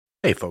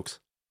Hey, folks.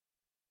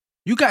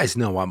 You guys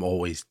know I'm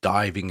always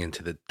diving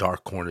into the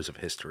dark corners of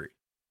history,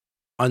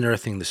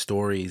 unearthing the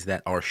stories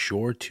that are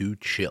sure to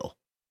chill.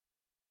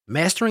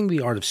 Mastering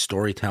the art of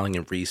storytelling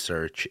and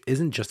research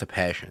isn't just a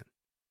passion,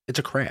 it's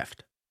a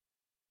craft.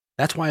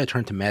 That's why I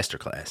turn to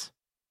Masterclass.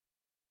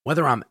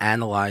 Whether I'm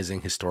analyzing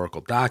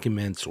historical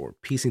documents or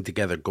piecing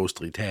together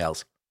ghostly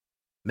tales,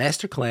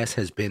 Masterclass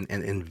has been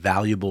an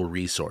invaluable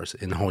resource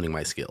in honing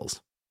my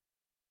skills.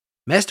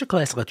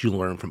 Masterclass lets you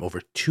learn from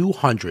over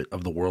 200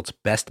 of the world's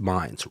best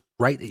minds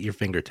right at your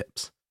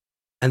fingertips.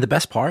 And the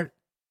best part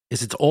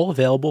is it's all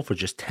available for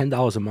just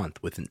 $10 a month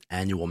with an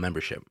annual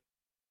membership.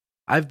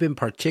 I've been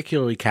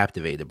particularly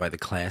captivated by the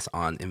class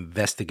on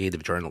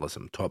investigative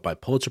journalism taught by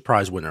Pulitzer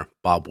Prize winner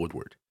Bob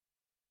Woodward.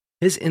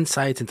 His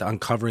insights into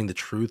uncovering the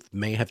truth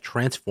may have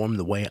transformed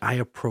the way I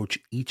approach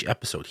each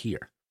episode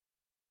here.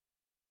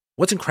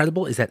 What's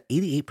incredible is that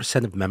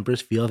 88% of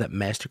members feel that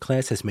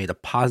Masterclass has made a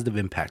positive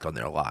impact on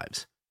their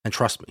lives. And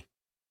trust me,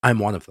 I'm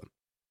one of them.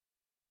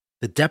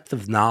 The depth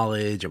of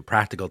knowledge and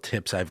practical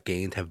tips I've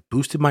gained have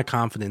boosted my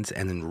confidence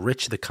and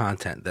enriched the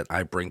content that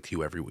I bring to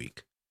you every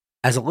week.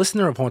 As a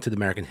listener of Haunted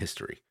American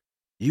History,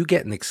 you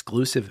get an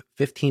exclusive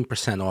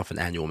 15% off an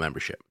annual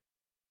membership.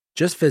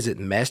 Just visit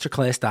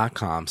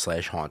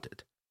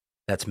masterclass.com/haunted.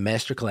 That's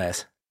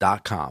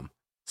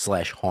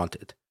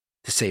masterclass.com/haunted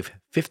to save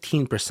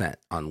 15%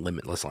 on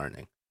limitless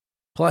learning.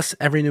 Plus,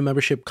 every new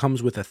membership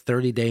comes with a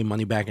 30-day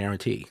money-back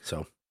guarantee,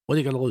 so what are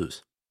you going to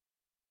lose?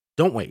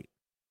 Don't wait.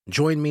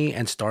 Join me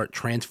and start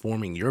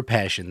transforming your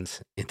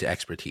passions into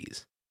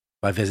expertise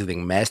by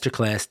visiting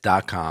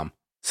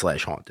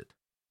masterclass.com/haunted.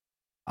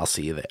 I'll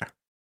see you there.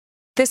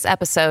 This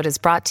episode is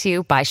brought to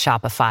you by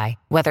Shopify.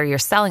 Whether you're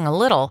selling a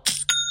little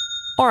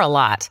or a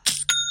lot,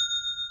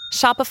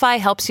 Shopify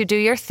helps you do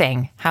your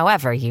thing,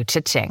 however you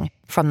cha-ching.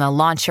 From the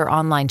launch your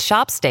online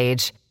shop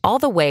stage, all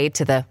the way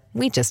to the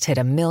we just hit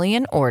 1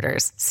 million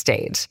orders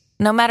stage.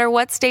 No matter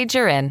what stage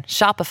you're in,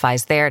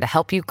 Shopify's there to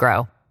help you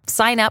grow.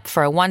 Sign up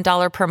for a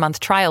 $1 per month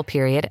trial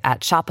period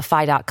at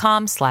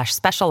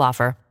shopify.com/special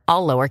offer,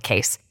 all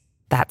lowercase.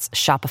 That's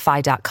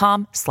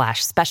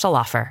shopify.com/special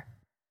offer.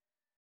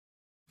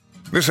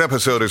 This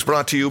episode is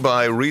brought to you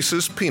by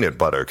Reese's Peanut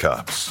Butter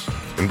Cups.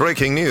 In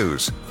breaking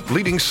news,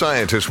 leading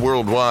scientists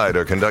worldwide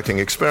are conducting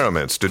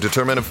experiments to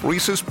determine if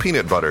Reese's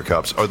Peanut Butter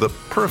Cups are the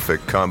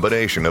perfect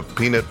combination of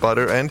peanut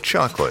butter and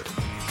chocolate.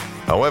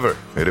 However,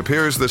 it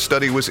appears the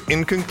study was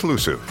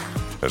inconclusive,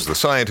 as the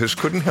scientists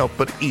couldn't help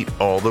but eat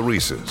all the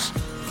Reese's.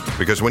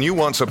 Because when you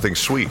want something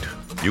sweet,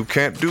 you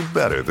can't do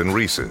better than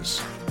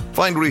Reese's.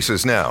 Find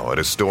Reese's now at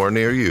a store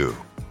near you.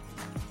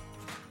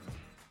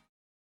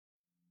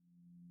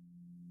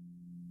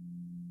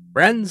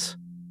 Friends,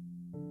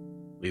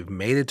 we've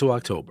made it to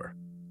October,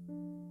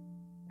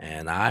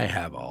 and I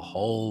have a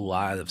whole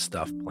lot of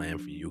stuff planned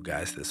for you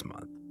guys this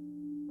month.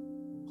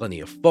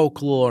 Plenty of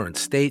folklore and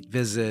state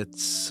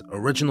visits,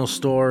 original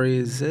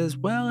stories, as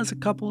well as a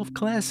couple of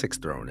classics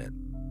thrown in.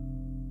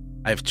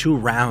 I have 2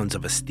 rounds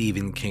of a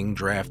Stephen King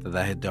draft that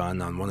I had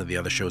done on one of the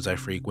other shows I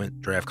frequent,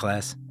 Draft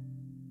Class,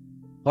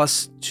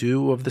 plus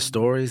 2 of the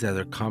stories that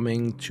are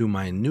coming to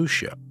my new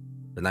show,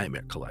 The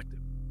Nightmare Collective.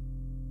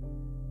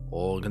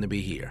 All going to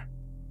be here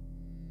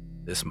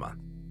this month.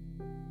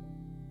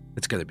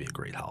 It's going to be a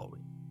great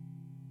Halloween.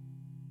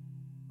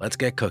 Let's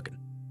get cooking.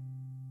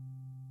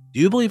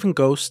 Do you believe in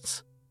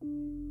ghosts?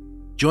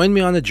 Join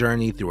me on a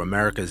journey through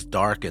America's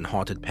dark and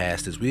haunted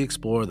past as we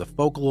explore the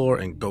folklore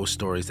and ghost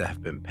stories that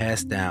have been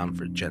passed down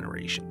for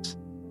generations.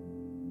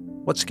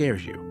 What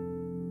scares you?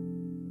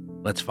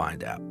 Let's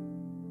find out.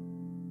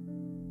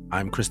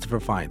 I'm Christopher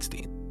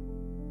Feinstein,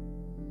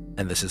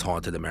 and this is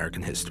Haunted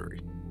American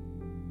History.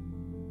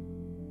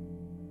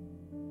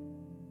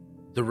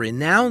 The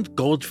renowned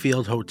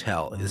Goldfield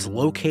Hotel is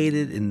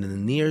located in the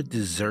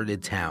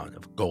near-deserted town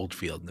of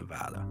Goldfield,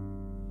 Nevada.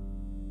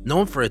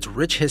 Known for its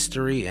rich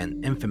history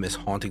and infamous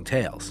haunting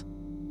tales.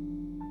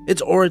 Its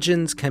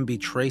origins can be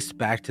traced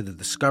back to the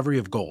discovery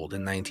of gold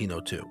in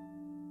 1902,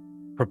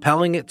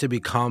 propelling it to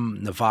become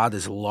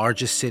Nevada's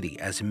largest city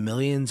as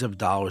millions of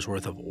dollars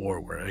worth of ore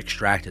were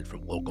extracted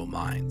from local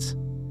mines.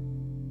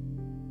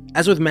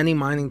 As with many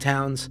mining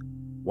towns,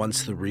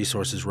 once the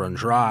resources run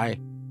dry,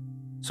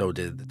 so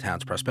did the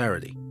town's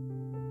prosperity.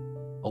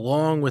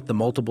 Along with the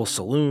multiple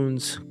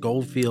saloons,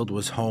 Goldfield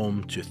was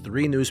home to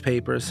 3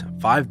 newspapers,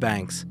 5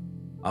 banks,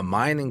 a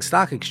mining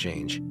stock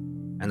exchange,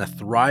 and a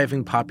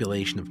thriving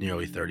population of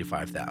nearly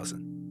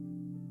 35,000.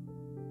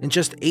 In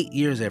just 8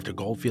 years after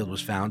Goldfield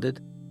was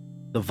founded,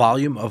 the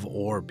volume of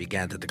ore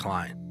began to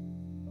decline,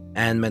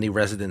 and many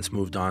residents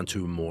moved on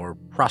to more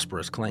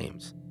prosperous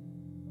claims.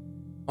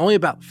 Only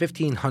about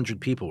 1,500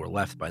 people were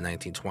left by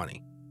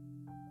 1920.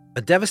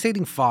 A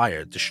devastating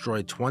fire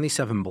destroyed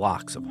 27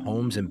 blocks of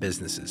homes and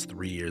businesses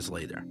 3 years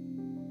later.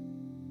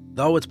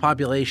 Though its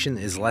population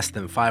is less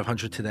than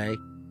 500 today,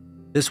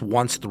 this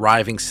once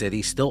thriving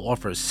city still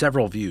offers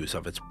several views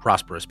of its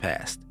prosperous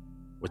past,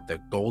 with the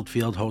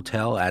Goldfield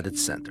Hotel at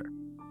its center.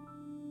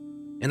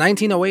 In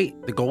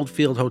 1908, the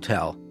Goldfield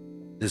Hotel,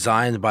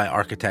 designed by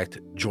architect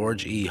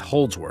George E.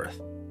 Holdsworth,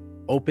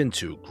 opened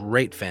to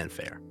great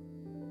fanfare.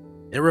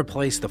 It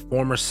replaced the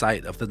former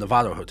site of the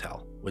Nevada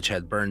Hotel, which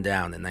had burned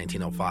down in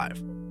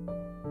 1905.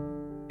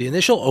 The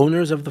initial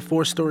owners of the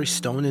four-story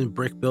stone and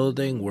brick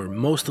building were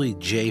mostly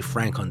J.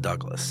 Franklin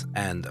Douglas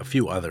and a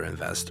few other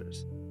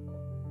investors.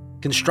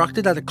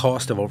 Constructed at a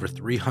cost of over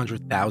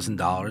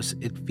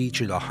 $300,000, it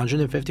featured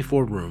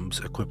 154 rooms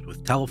equipped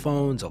with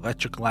telephones,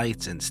 electric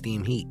lights, and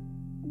steam heat.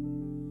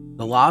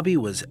 The lobby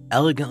was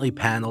elegantly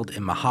paneled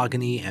in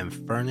mahogany and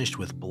furnished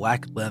with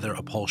black leather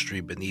upholstery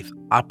beneath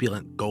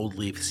opulent gold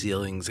leaf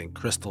ceilings and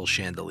crystal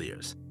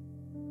chandeliers.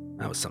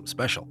 That was something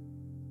special.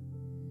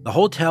 The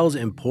hotel's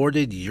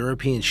imported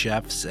European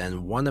chefs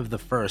and one of the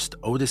first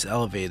Otis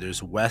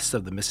elevators west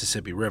of the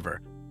Mississippi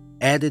River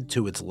added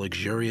to its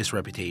luxurious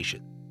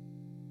reputation.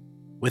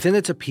 Within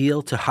its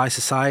appeal to high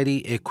society,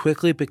 it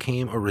quickly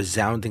became a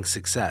resounding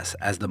success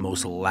as the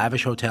most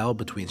lavish hotel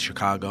between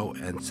Chicago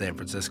and San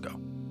Francisco.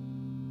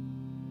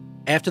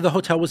 After the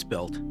hotel was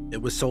built,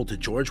 it was sold to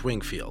George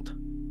Wingfield,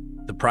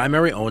 the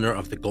primary owner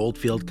of the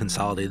Goldfield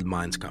Consolidated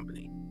Mines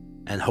Company,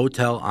 and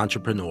hotel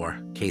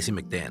entrepreneur Casey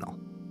McDaniel.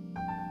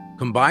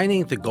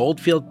 Combining the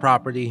Goldfield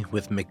property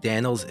with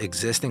McDaniel's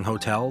existing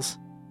hotels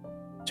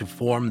to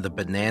form the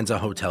Bonanza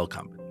Hotel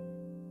Company.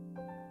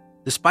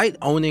 Despite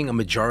owning a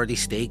majority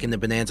stake in the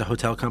Bonanza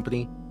Hotel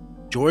Company,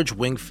 George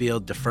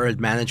Wingfield deferred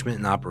management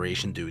and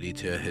operation duty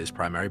to his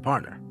primary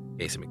partner,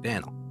 Casey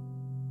McDaniel.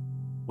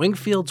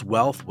 Wingfield's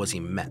wealth was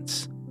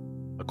immense,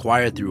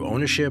 acquired through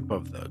ownership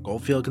of the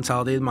Goldfield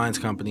Consolidated Mines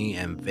Company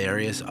and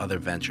various other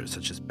ventures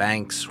such as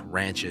banks,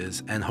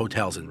 ranches, and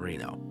hotels in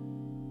Reno.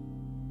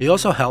 He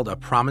also held a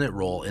prominent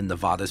role in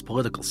Nevada's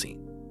political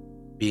scene,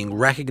 being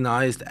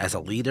recognized as a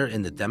leader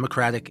in the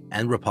Democratic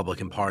and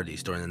Republican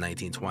parties during the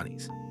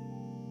 1920s.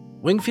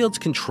 Wingfield's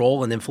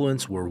control and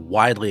influence were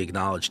widely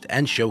acknowledged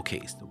and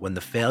showcased when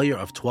the failure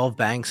of 12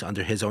 banks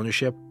under his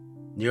ownership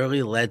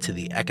nearly led to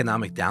the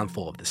economic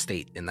downfall of the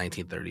state in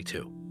 1932.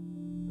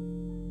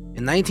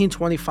 In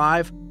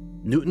 1925,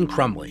 Newton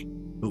Crumley,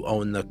 who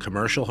owned the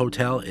commercial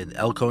hotel in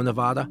Elko,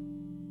 Nevada,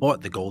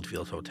 bought the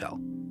Goldfield Hotel.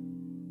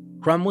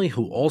 Crumley,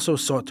 who also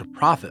sought to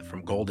profit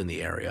from gold in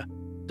the area,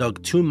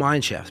 dug 2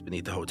 mine shafts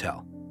beneath the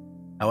hotel.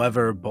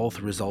 However, both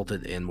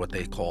resulted in what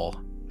they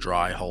call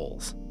dry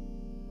holes.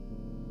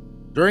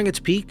 During its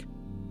peak,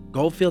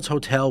 Goldfield's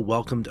hotel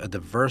welcomed a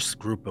diverse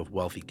group of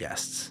wealthy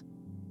guests.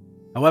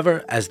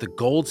 However, as the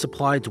gold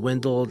supply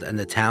dwindled and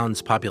the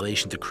town's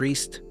population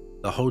decreased,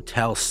 the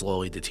hotel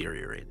slowly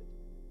deteriorated.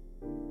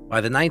 By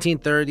the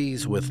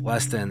 1930s, with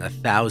less than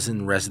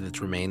 1,000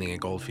 residents remaining in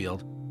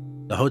Goldfield,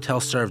 the hotel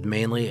served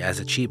mainly as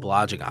a cheap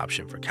lodging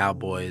option for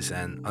cowboys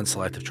and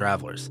unselected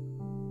travelers.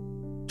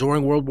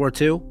 During World War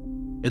II,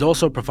 it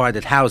also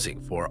provided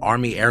housing for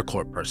Army Air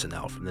Corps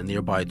personnel from the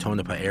nearby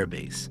Tonopah Air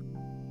Base.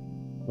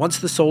 Once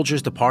the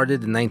soldiers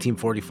departed in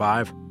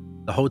 1945,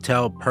 the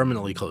hotel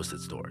permanently closed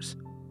its doors.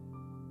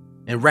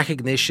 In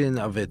recognition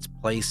of its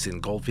place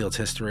in Goldfield's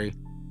history,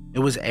 it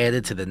was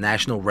added to the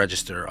National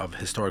Register of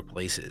Historic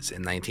Places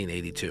in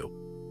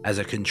 1982 as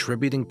a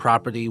contributing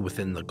property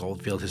within the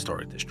Goldfield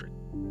Historic District.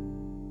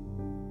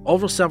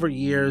 Over several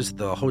years,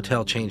 the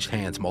hotel changed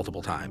hands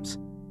multiple times,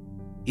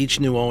 each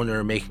new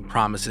owner making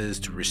promises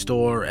to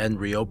restore and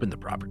reopen the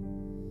property.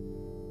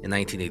 In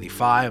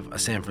 1985, a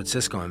San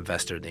Francisco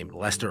investor named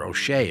Lester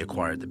O'Shea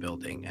acquired the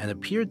building and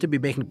appeared to be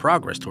making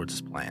progress towards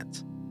his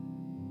plans.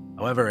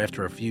 However,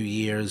 after a few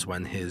years,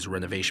 when his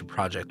renovation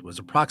project was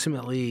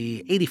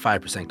approximately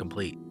 85%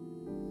 complete,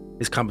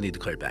 his company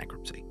declared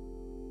bankruptcy,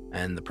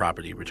 and the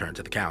property returned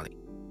to the county.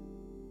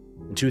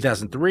 In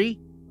 2003,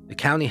 the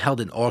county held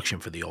an auction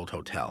for the old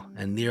hotel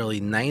and nearly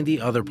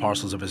 90 other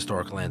parcels of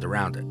historic land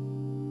around it.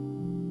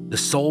 The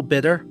sole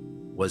bidder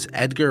was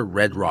Edgar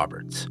Red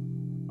Roberts,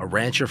 a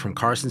rancher from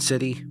Carson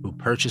City who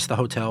purchased the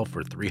hotel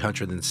for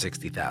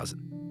 $360,000.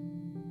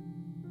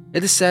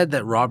 It is said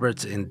that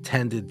Roberts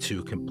intended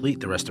to complete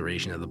the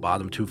restoration of the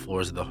bottom 2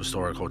 floors of the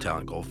historic hotel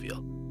in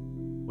Goldfield,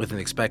 with an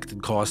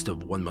expected cost of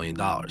 $1 million.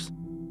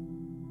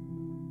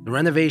 The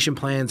renovation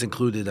plans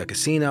included a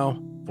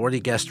casino, 40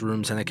 guest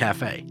rooms, and a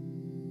cafe.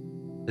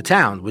 The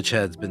town, which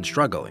has been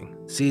struggling,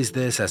 sees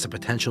this as a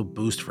potential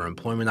boost for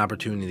employment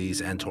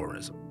opportunities and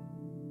tourism.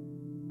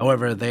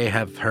 However, they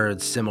have heard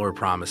similar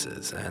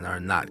promises and are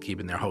not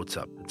keeping their hopes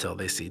up until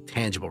they see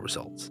tangible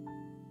results.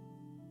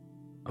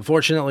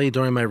 Unfortunately,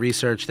 during my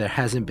research, there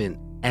hasn't been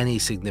any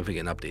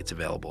significant updates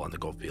available on the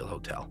Goldfield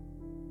Hotel.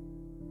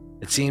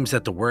 It seems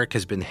that the work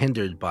has been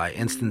hindered by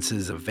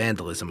instances of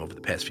vandalism over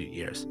the past few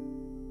years,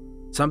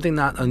 something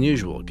not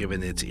unusual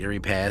given its eerie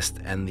past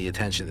and the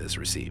attention it has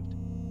received.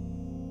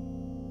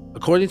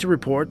 According to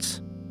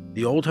reports,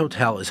 the old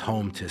hotel is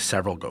home to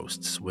several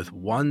ghosts, with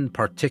one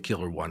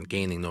particular one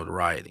gaining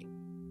notoriety,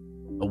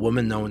 a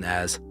woman known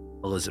as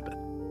Elizabeth.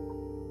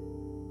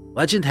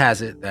 Legend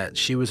has it that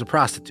she was a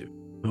prostitute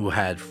who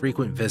had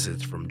frequent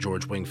visits from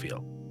George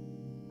Wingfield.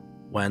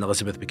 When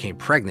Elizabeth became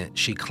pregnant,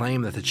 she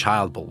claimed that the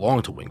child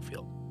belonged to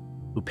Wingfield,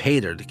 who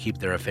paid her to keep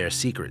their affair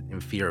secret in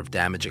fear of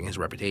damaging his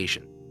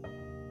reputation.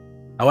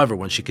 However,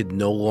 when she could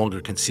no longer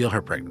conceal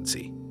her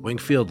pregnancy,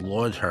 Wingfield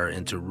lured her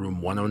into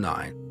room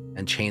 109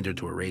 and chained her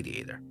to a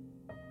radiator.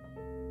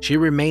 She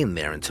remained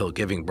there until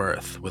giving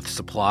birth, with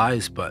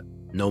supplies but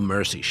no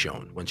mercy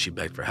shown when she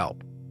begged for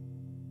help.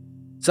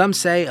 Some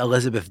say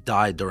Elizabeth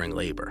died during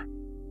labor,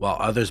 while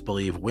others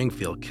believe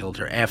Wingfield killed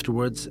her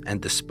afterwards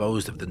and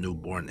disposed of the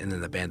newborn in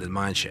an abandoned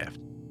mineshaft.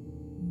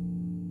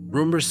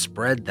 Rumors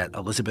spread that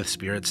Elizabeth's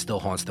spirit still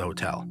haunts the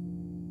hotel,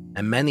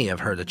 and many have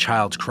heard a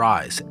child's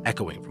cries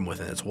echoing from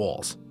within its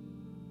walls.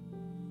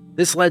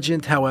 This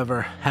legend,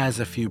 however, has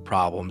a few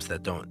problems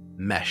that don't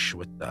mesh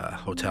with the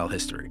hotel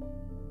history.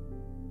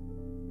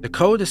 The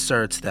code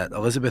asserts that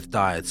Elizabeth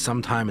died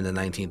sometime in the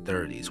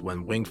 1930s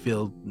when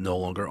Wingfield no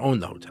longer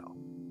owned the hotel.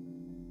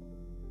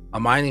 A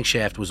mining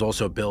shaft was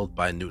also built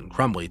by Newton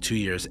Crumley 2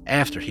 years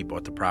after he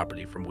bought the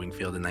property from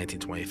Wingfield in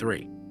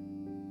 1923,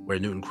 where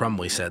Newton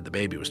Crumley said the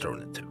baby was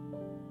thrown into.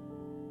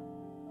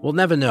 We'll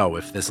never know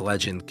if this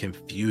legend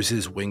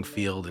confuses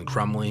Wingfield and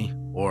Crumley,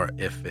 or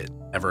if it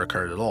ever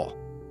occurred at all.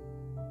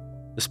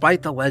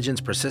 Despite the legend's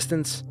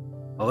persistence,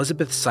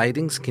 Elizabeth's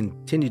sightings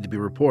continue to be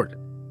reported.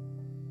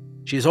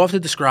 She is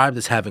often described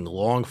as having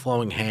long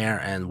flowing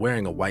hair and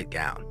wearing a white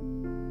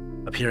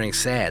gown, appearing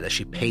sad as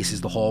she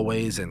paces the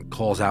hallways and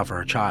calls out for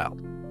her child.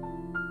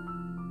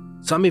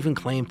 Some even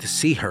claim to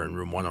see her in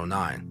room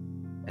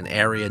 109, an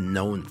area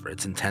known for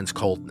its intense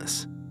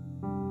coldness.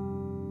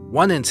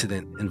 One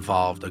incident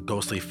involved a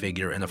ghostly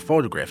figure in a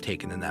photograph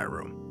taken in that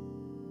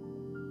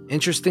room.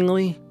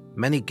 Interestingly,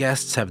 many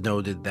guests have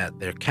noted that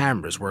their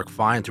cameras work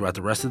fine throughout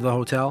the rest of the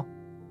hotel,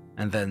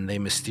 and then they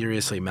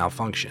mysteriously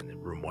malfunction in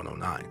room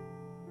 109.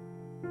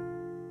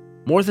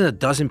 More than a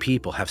dozen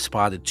people have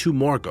spotted 2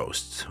 more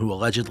ghosts who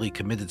allegedly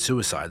committed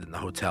suicide in the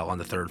hotel on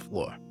the 3rd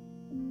floor.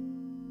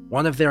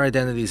 One of their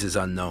identities is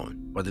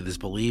unknown, but it is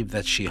believed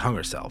that she hung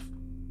herself,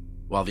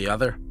 while the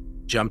other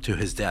jumped to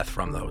his death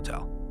from the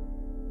hotel.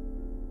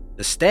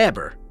 The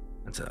Stabber,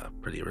 that's a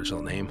pretty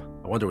original name,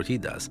 I wonder what he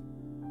does,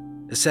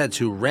 is said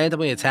to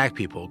randomly attack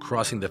people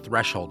crossing the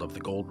threshold of the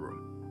Gold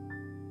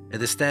Room.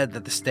 It is said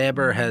that the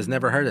Stabber has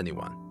never hurt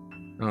anyone.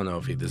 I don't know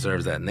if he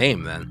deserves that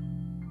name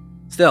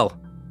then. Still,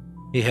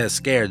 he has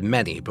scared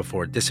many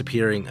before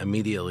disappearing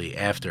immediately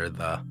after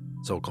the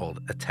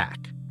so-called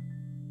attack.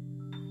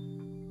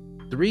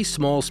 3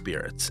 small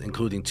spirits,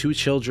 including 2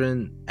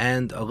 children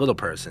and a little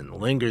person,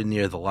 linger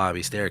near the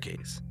lobby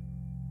staircase.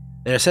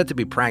 They are said to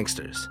be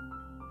pranksters,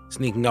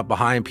 sneaking up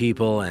behind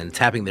people and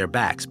tapping their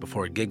backs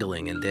before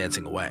giggling and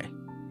dancing away.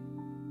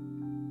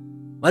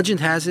 Legend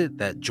has it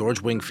that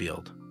George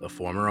Wingfield, the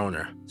former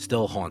owner,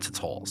 still haunts its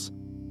halls.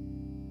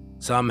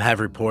 Some have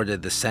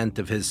reported the scent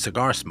of his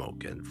cigar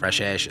smoke and fresh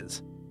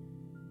ashes,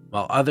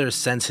 while others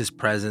sense his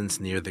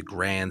presence near the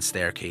grand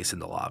staircase in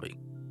the lobby.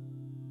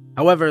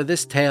 However,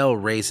 this tale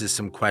raises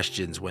some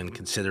questions when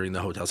considering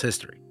the hotel's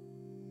history.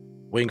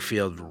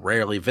 Wingfield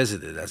rarely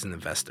visited as an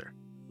investor,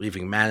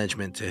 leaving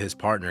management to his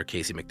partner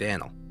Casey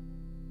McDaniel.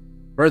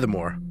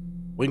 Furthermore,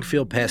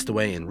 Wingfield passed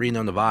away in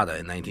Reno, Nevada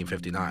in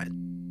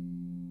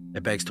 1959.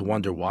 It begs to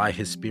wonder why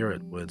his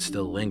spirit would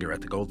still linger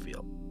at the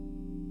Goldfield.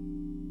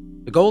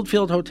 The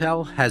Goldfield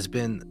Hotel has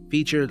been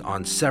featured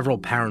on several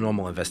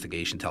paranormal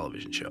investigation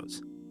television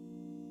shows.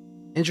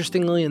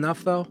 Interestingly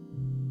enough, though,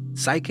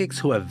 psychics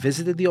who have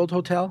visited the old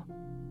hotel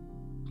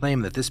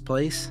claim that this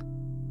place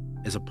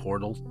is a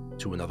portal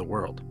to another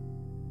world.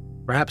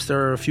 Perhaps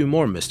there are a few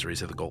more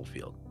mysteries of the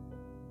Goldfield,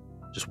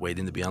 just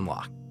waiting to be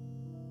unlocked.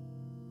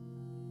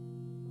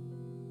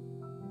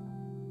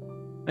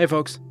 Hey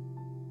folks,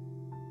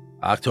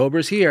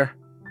 October's here,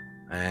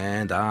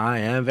 and I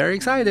am very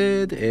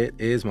excited. It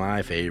is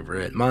my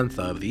favorite month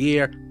of the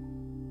year.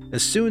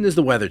 As soon as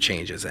the weather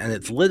changes, and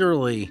it's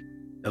literally,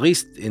 at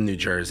least in New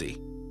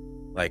Jersey,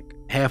 like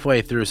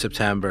halfway through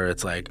September,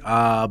 it's like,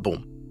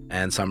 boom,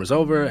 and summer's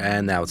over,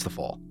 and now it's the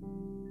fall.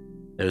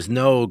 There's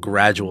no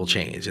gradual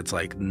change. It's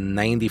like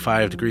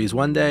 95 degrees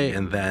one day,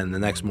 and then the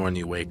next morning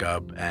you wake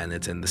up, and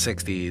it's in the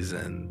 60s,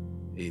 and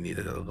you need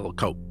a little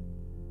coat.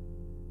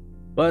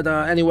 But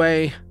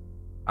anyway,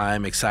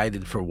 I'm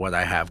excited for what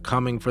I have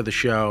coming for the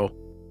show.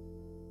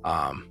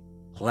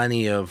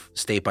 Plenty of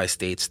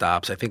state-by-state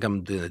stops. I think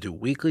I'm going to do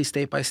weekly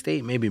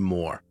state-by-state, maybe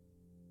more.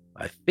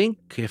 I think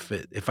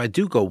if I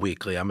do go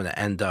weekly, I'm going to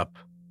end up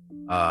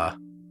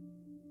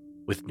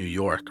with New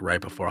York right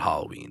before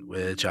Halloween,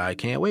 which I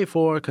can't wait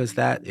for because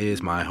that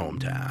is my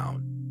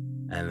hometown.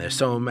 And there's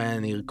so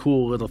many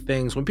cool little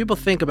things. When people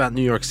think about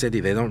New York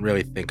City, they don't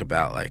really think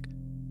about like,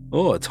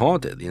 oh, it's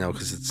haunted,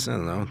 because it's, I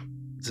don't know,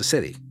 it's a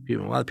city. A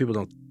lot of people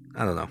don't,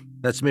 I don't know.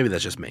 That's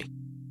just me.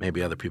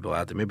 Maybe other people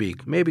out there.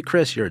 Maybe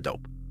Chris, you're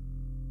dope.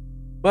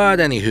 But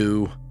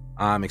anywho,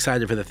 I'm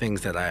excited for the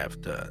things that I have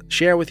to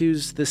share with you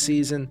this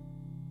season.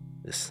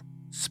 This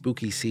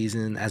spooky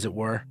season, as it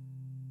were.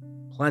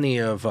 Plenty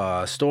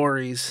of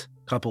stories,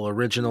 couple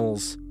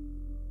originals,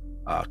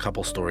 a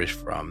couple stories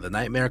from the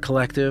Nightmare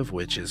Collective,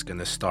 which is going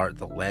to start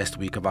the last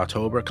week of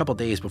October, a couple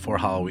days before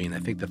Halloween. I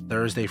think the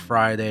Thursday,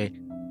 Friday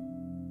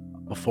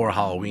before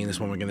Halloween is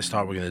when we're going to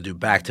start. We're going to do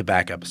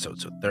back-to-back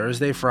episodes. So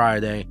Thursday,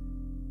 Friday,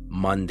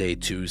 Monday,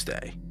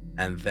 Tuesday.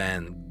 and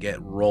then get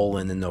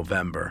rolling in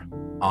November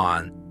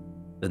on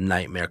the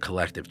Nightmare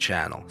Collective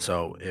channel.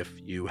 So if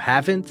you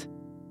haven't,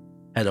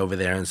 head over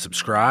there and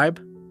subscribe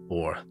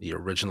for the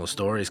original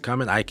stories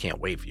coming. I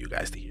can't wait for you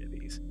guys to hear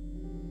these.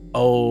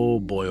 Oh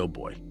boy, oh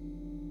boy.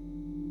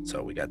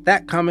 So we got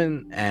that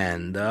coming,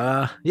 and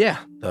the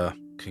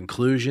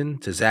conclusion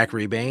to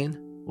Zachary Bain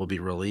will be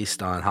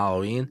released on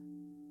Halloween.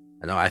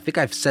 I think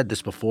I've said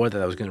this before,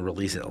 that I was going to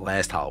release it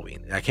last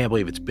Halloween. I can't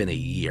believe it's been a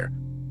year.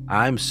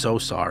 I'm so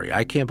sorry.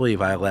 I can't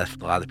believe I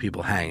left a lot of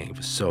people hanging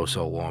for so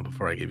long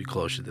before I gave you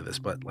closure to this.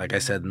 But like I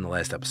said in the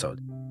last episode,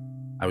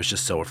 I was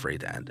just so afraid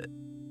to end it.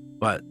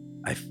 But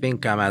I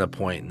think I'm at a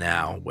point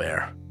now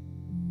where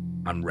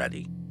I'm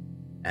ready,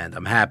 and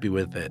I'm happy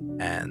with it,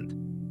 and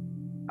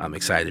I'm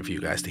excited for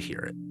you guys to hear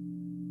it.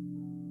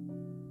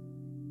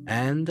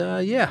 And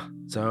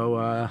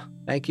so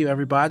thank you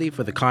everybody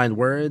for the kind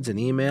words and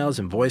emails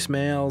and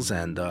voicemails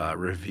and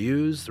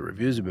reviews. The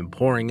reviews have been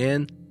pouring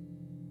in,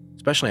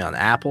 especially on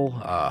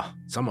Apple.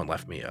 Someone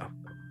left me a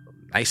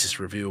nicest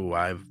review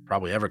I've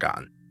probably ever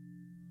gotten.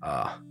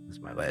 This is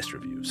my last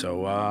review.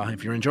 So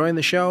if you're enjoying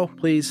the show,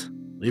 please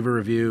leave a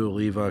review,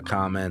 leave a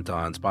comment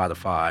on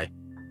Spotify,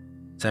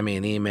 send me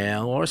an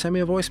email, or send me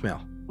a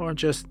voicemail, or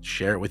just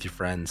share it with your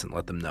friends and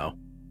let them know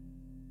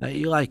that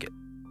you like it,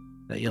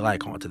 that you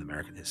like Haunted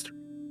American History,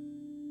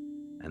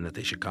 and that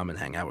they should come and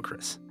hang out with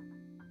Chris.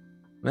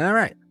 All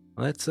right,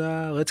 let's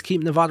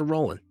keep Nevada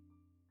rolling.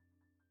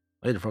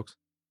 Later, folks.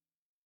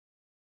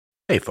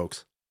 Hey,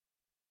 folks.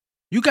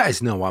 You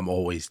guys know I'm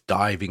always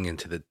diving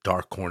into the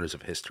dark corners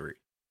of history,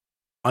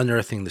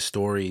 unearthing the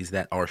stories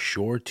that are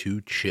sure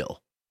to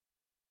chill.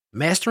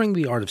 Mastering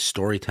the art of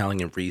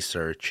storytelling and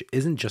research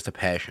isn't just a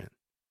passion,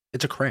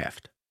 it's a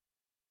craft.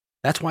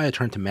 That's why I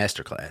turn to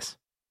Masterclass.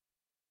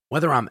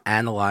 Whether I'm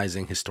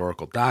analyzing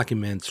historical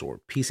documents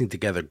or piecing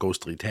together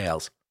ghostly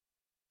tales,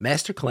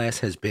 Masterclass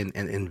has been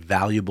an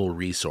invaluable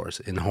resource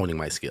in honing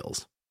my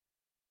skills.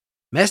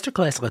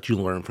 Masterclass lets you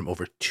learn from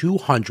over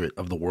 200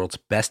 of the world's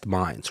best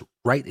minds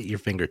right at your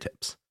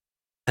fingertips.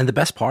 And the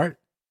best part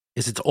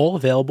is it's all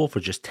available for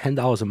just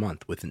 $10 a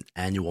month with an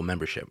annual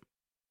membership.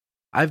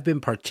 I've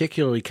been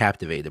particularly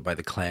captivated by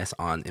the class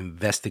on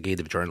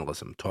investigative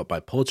journalism taught by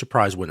Pulitzer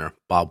Prize winner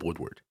Bob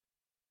Woodward.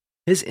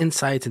 His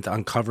insights into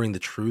uncovering the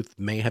truth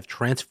may have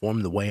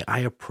transformed the way I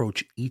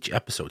approach each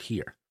episode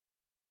here.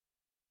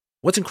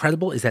 What's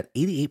incredible is that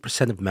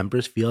 88% of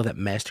members feel that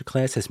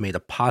Masterclass has made a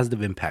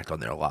positive impact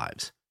on their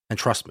lives. And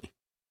trust me,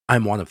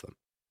 I'm one of them.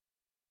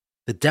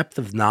 The depth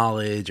of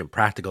knowledge and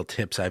practical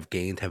tips I've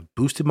gained have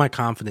boosted my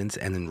confidence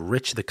and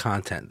enriched the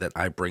content that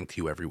I bring to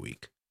you every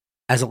week.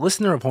 As a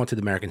listener of Haunted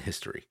American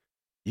History,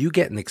 you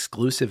get an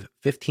exclusive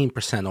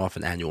 15% off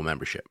an annual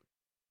membership.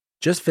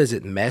 Just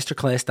visit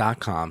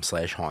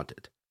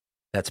masterclass.com/haunted.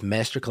 That's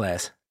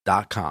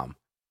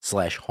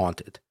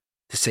masterclass.com/haunted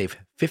to save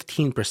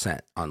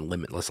 15% on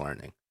limitless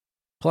learning.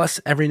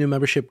 Plus, every new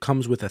membership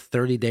comes with a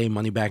 30-day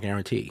money-back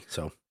guarantee,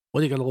 so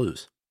what are you going to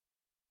lose?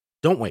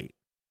 Don't wait.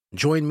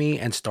 Join me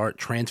and start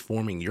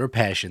transforming your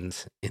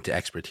passions into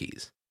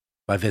expertise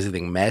by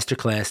visiting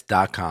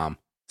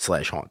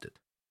masterclass.com/haunted.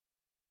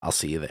 I'll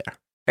see you there.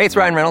 Hey, it's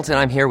Ryan Reynolds, and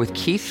I'm here with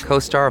Keith,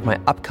 co-star of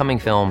my upcoming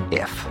film,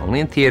 If,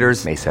 only in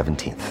theaters May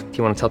 17th. Do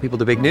you want to tell people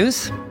the big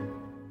news?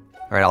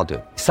 All right, I'll do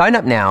it. Sign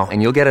up now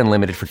and you'll get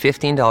unlimited for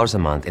 $15 a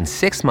month and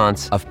 6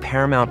 months of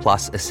Paramount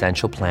Plus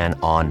Essential Plan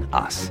on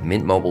us.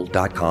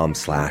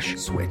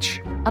 MintMobile.com/switch.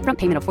 Upfront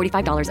payment of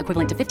 $45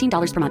 equivalent to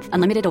 $15 per month.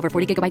 Unlimited over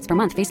 40 gigabytes per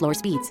month. Face lower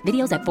speeds.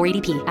 Videos at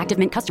 480p. Active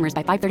Mint customers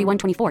by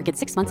 531.24 get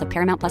 6 months of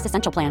Paramount Plus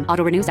Essential Plan.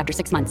 Auto renews after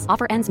 6 months.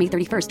 Offer ends May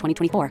 31st,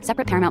 2024.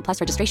 Separate Paramount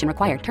Plus registration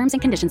required. Terms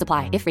and conditions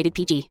apply if rated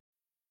PG.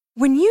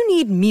 When you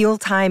need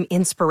mealtime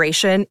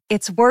inspiration,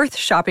 it's worth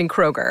shopping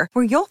Kroger,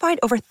 where you'll find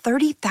over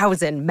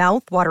 30,000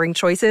 mouth-watering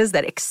choices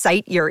that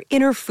excite your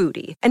inner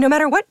foodie. And no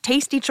matter what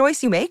tasty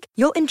choice you make,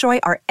 you'll enjoy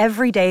our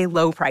everyday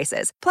low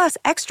prices, plus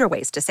extra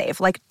ways to save,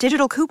 like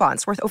digital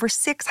coupons worth over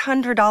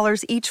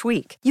 $600 each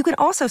week. You can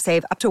also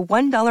save up to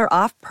 $1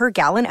 off per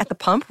gallon at the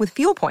pump with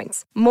fuel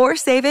points. More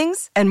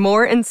savings and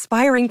more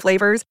inspiring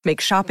flavors make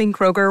shopping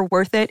Kroger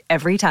worth it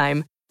every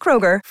time.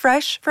 Kroger,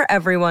 fresh for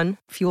everyone.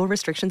 Fuel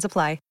restrictions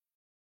apply.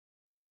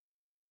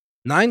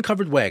 9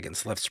 covered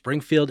wagons left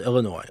Springfield,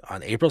 Illinois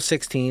on April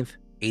 16,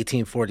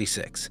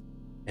 1846,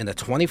 in a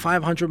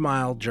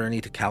 2,500-mile journey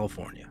to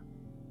California.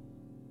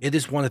 It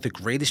is one of the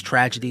greatest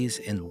tragedies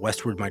in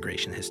westward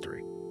migration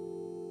history.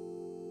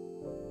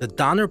 The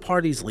Donner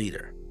Party's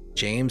leader,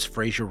 James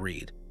Fraser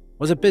Reed,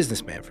 was a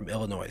businessman from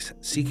Illinois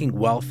seeking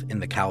wealth in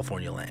the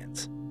California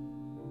lands.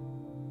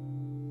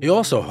 He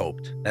also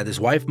hoped that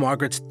his wife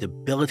Margaret's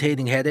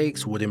debilitating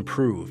headaches would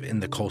improve in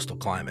the coastal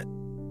climate.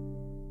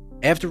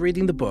 After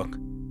reading the book,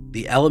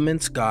 The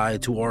Element's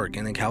Guide to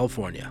Oregon and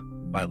California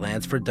by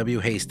Lansford W.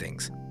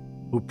 Hastings,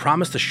 who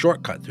promised a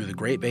shortcut through the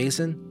Great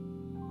Basin,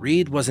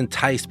 Reed was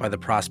enticed by the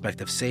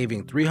prospect of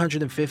saving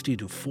 350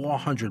 to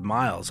 400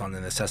 miles on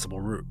an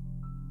accessible route.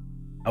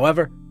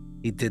 However,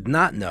 he did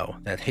not know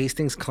that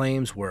Hastings'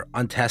 claims were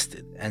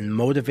untested and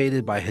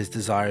motivated by his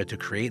desire to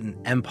create an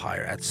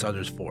empire at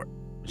Sutter's Fort,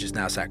 which is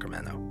now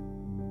Sacramento.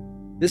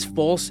 This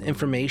false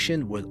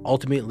information would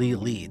ultimately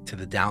lead to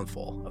the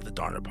downfall of the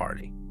Donner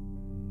Party.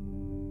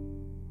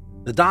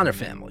 The Donner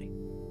family,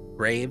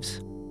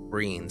 Graves,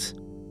 Breens,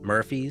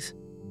 Murphys,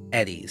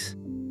 Eddies,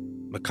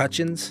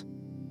 McCutcheons,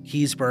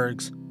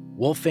 Keysburgs,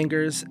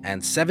 Wolfingers,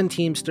 and 7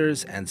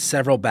 Teamsters and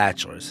several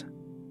bachelors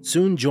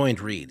soon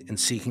joined Reed in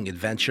seeking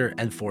adventure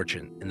and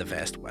fortune in the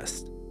vast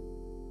West.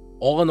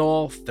 All in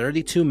all,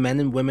 32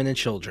 men and women and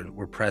children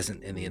were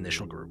present in the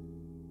initial group.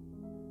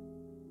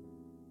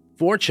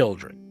 4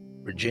 children,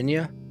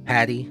 Virginia,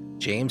 Patty,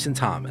 James, and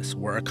Thomas,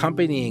 were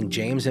accompanying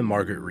James and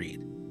Margaret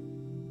Reed.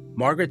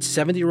 Margaret's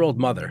 70-year-old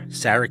mother,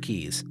 Sarah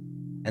Keyes,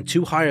 and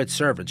 2 hired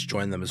servants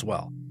joined them as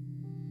well.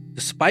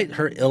 Despite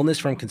her illness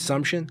from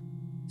consumption,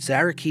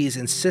 Sarah Keyes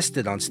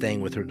insisted on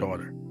staying with her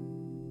daughter.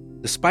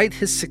 Despite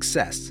his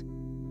success,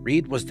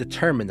 Reed was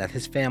determined that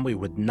his family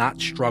would not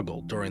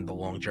struggle during the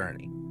long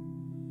journey.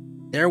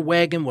 Their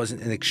wagon was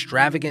an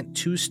extravagant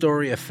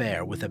 2-story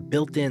affair with a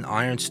built-in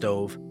iron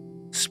stove,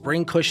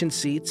 spring-cushioned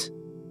seats,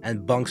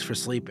 and bunks for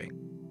sleeping.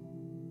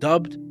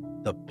 Dubbed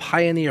the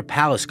Pioneer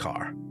Palace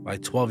Car by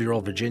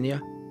 12-year-old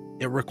Virginia,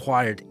 it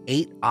required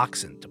 8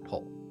 oxen to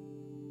pull.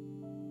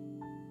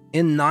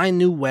 In 9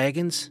 new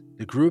wagons,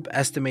 the group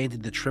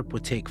estimated the trip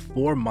would take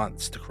 4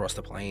 months to cross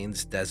the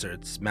plains,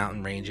 deserts,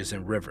 mountain ranges,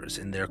 and rivers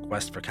in their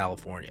quest for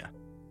California.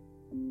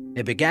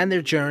 They began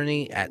their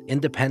journey at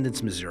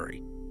Independence,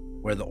 Missouri,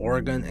 where the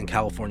Oregon and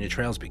California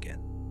trails begin.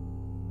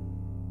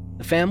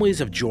 The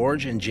families of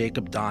George and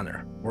Jacob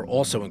Donner were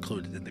also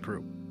included in the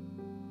group.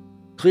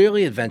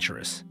 Clearly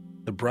adventurous,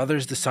 the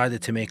brothers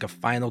decided to make a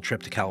final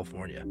trip to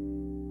California,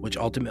 which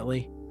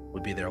ultimately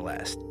would be their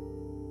last.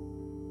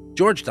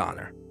 George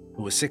Donner,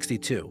 who was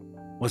 62,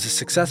 was a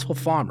successful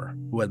farmer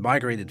who had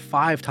migrated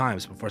 5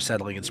 times before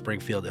settling in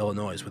Springfield,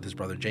 Illinois with his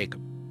brother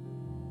Jacob.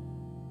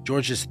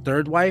 George's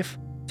 3rd wife,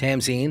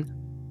 Tamzine,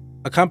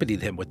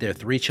 accompanied him with their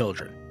 3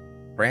 children,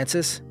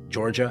 Frances,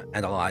 Georgia,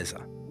 and Eliza,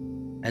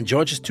 and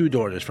George's 2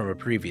 daughters from a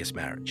previous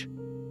marriage,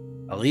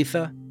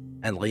 Aletha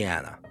and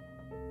Leanna,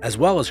 as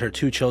well as her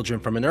 2 children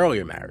from an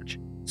earlier marriage,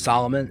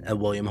 Solomon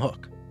and William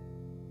Hook.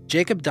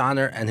 Jacob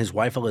Donner and his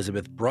wife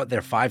Elizabeth brought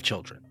their 5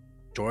 children,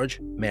 George,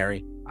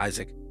 Mary,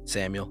 Isaac,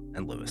 Samuel,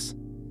 and Lewis.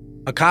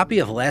 A copy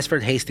of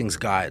Lasford Hastings'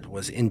 guide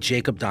was in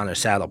Jacob Donner's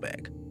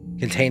saddlebag,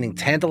 containing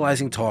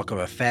tantalizing talk of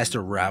a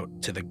faster route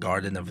to the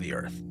Garden of the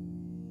Earth.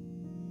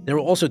 There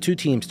were also 2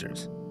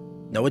 teamsters,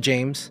 Noah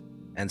James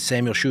and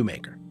Samuel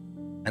Shoemaker,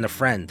 and a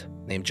friend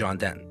named John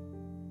Denton.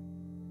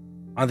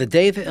 On the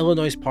day the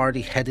Illinois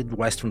party headed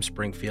west from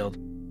Springfield,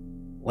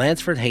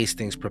 Lansford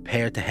Hastings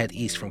prepared to head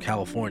east from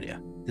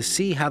California to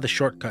see how the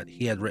shortcut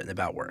he had written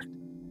about worked.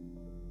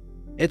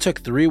 It took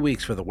 3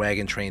 weeks for the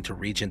wagon train to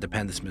reach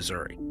Independence,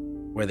 Missouri,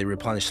 where they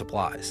replenished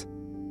supplies.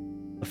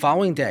 The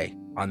following day,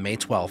 on May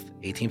 12,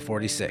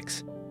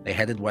 1846, they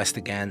headed west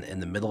again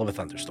in the middle of a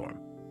thunderstorm.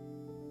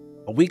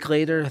 A week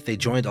later, they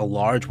joined a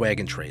large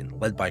wagon train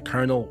led by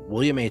Colonel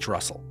William H.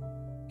 Russell,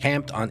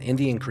 camped on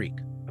Indian Creek,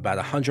 about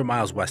 100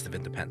 miles west of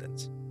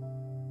Independence.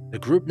 The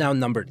group now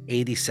numbered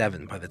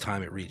 87 by the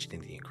time it reached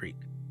Indian Creek.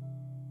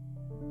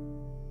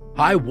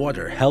 High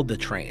water held the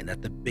train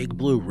at the Big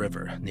Blue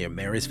River near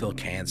Marysville,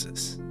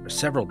 Kansas, for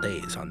several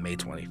days on May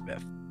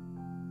 25th.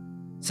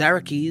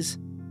 Sarah Keyes,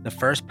 the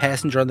first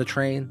passenger on the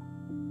train,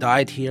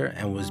 died here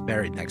and was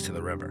buried next to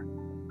the river.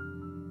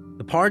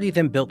 The party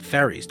then built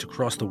ferries to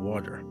cross the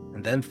water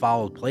and then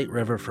followed Plate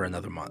River for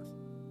another month.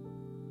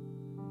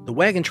 The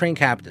wagon train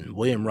captain,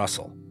 William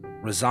Russell,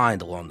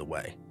 resigned along the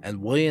way,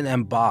 and William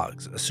M.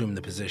 Boggs assumed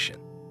the position.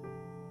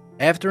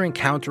 After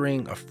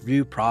encountering a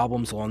few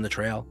problems along the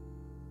trail,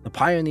 the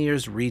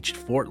pioneers reached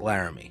Fort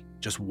Laramie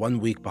just 1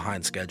 week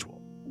behind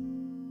schedule.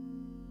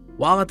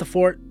 While at the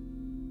fort,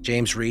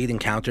 James Reed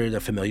encountered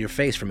a familiar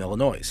face from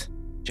Illinois,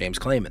 James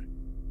Clayman.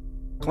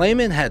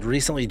 Clayman had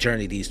recently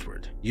journeyed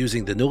eastward,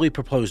 using the newly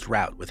proposed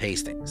route with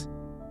Hastings.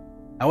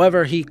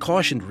 However, he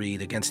cautioned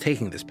Reed against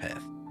taking this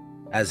path,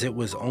 as it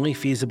was only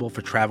feasible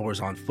for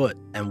travelers on foot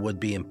and would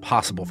be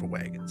impossible for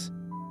wagons.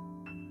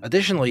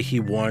 Additionally,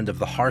 he warned of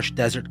the harsh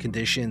desert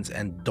conditions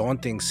and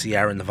daunting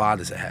Sierra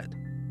Nevadas ahead.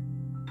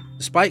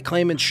 Despite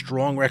Clayman's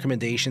strong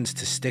recommendations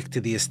to stick to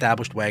the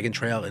established wagon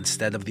trail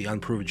instead of the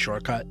unproven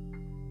shortcut,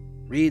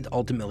 Reed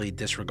ultimately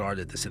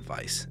disregarded this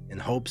advice in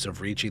hopes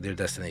of reaching their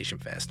destination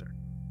faster.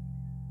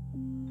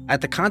 At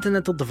the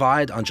Continental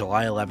Divide on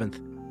July 11th,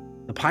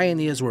 the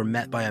pioneers were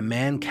met by a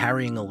man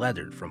carrying a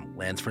letter from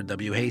Lansford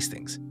W.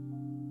 Hastings,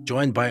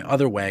 joined by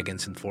other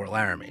wagons in Fort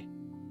Laramie.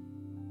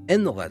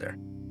 In the letter,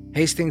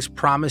 Hastings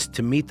promised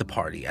to meet the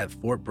party at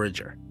Fort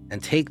Bridger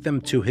and take them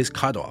to his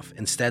cutoff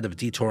instead of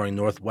detouring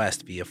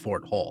northwest via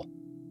Fort Hall,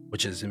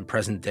 which is in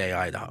present-day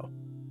Idaho,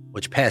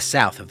 which passed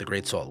south of the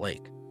Great Salt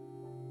Lake.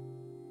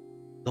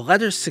 The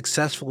letters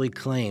successfully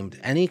claimed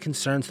any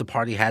concerns the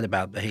party had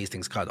about the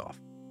Hastings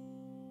cutoff.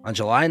 On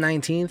July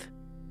 19th,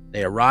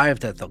 they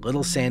arrived at the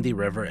Little Sandy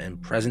River in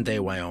present-day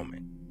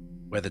Wyoming,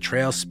 where the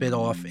trail split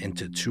off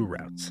into 2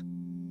 routes: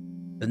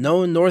 the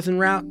known northern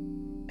route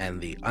and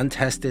the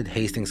untested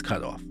Hastings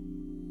cutoff.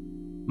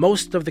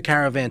 Most of the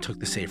caravan took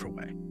the safer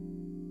way.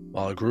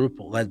 while a group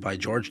led by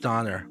George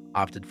Donner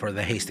opted for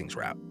the Hastings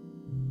route.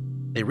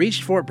 They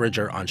reached Fort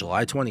Bridger on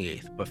July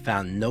 28th, but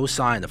found no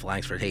sign of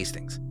Langsford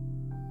Hastings,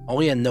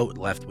 only a note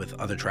left with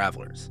other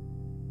travelers.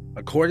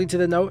 According to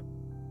the note,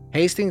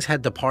 Hastings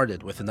had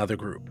departed with another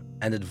group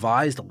and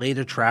advised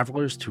later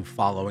travelers to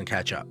follow and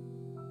catch up.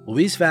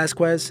 Luis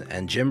Vasquez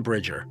and Jim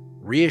Bridger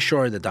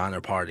reassured the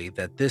Donner Party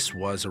that this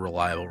was a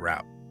reliable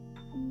route.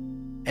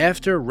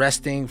 After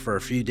resting for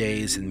a few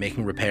days and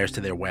making repairs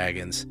to their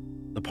wagons,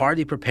 the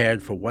party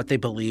prepared for what they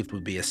believed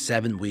would be a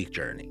 7-week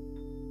journey.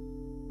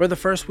 For the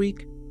first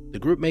week, the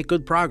group made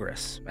good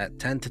progress at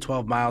 10 to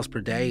 12 miles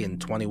per day in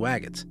 20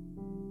 wagons,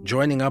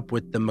 joining up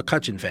with the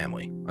McCutcheon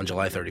family on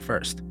July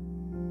 31st.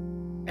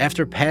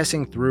 After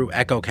passing through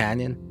Echo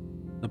Canyon,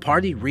 the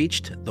party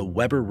reached the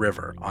Weber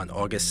River on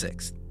August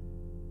 6th.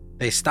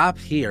 They stopped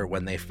here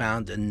when they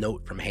found a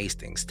note from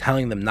Hastings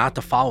telling them not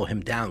to follow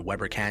him down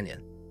Weber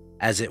Canyon,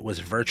 as it was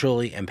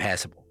virtually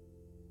impassable,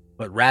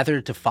 but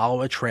rather to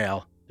follow a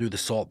trail through the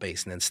Salt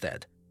Basin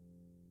instead.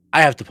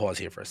 I have to pause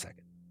here for a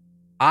second.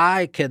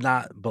 I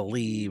cannot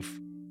believe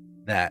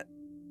that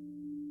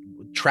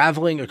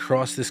traveling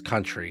across this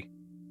country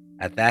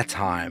at that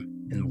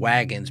time in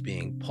wagons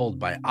being pulled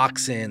by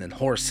oxen and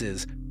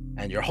horses,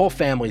 and your whole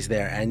family's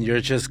there, and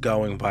you're just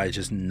going by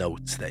just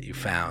notes that you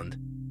found.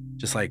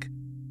 Just like,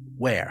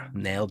 where?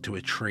 Nailed to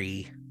a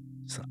tree,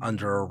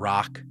 under a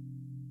rock.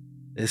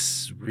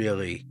 This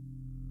really,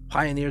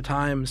 pioneer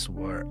times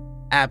were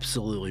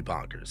absolutely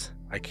bonkers.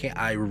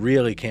 I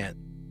really can't.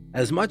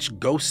 As much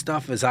ghost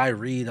stuff as I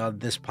read on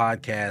this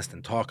podcast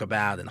and talk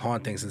about and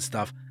hauntings and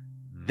stuff,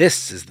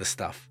 this is the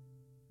stuff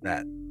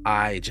that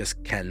I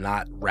just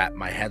cannot wrap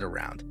my head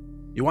around.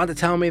 You want to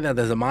tell me that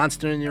there's a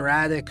monster in your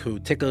attic who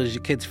tickles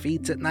your kids'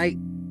 feet at night?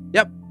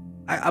 Yep,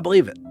 I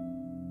believe it.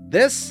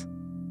 This,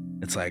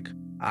 it's like,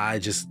 I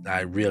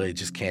really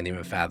just can't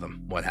even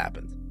fathom what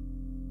happened.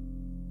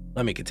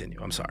 Let me continue,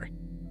 I'm sorry.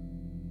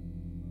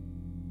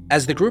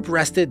 As the group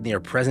rested near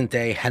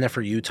present-day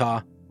Hennifer,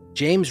 Utah,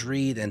 James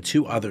Reed and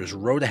 2 others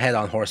rode ahead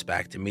on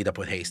horseback to meet up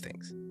with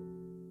Hastings.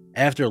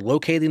 After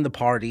locating the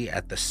party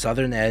at the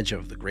southern edge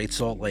of the Great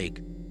Salt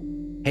Lake,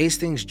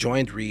 Hastings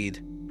joined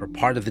Reed for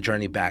part of the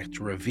journey back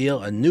to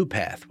reveal a new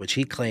path which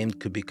he claimed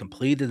could be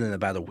completed in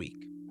about a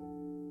week.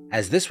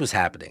 As this was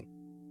happening,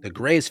 the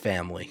Graves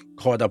family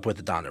caught up with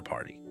the Donner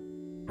Party,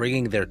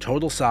 bringing their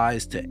total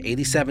size to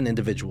 87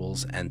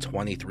 individuals and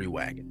 23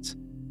 wagons.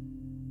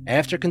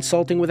 After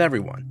consulting with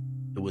everyone,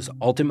 it was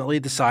ultimately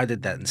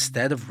decided that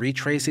instead of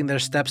retracing their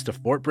steps to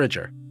Fort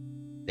Bridger,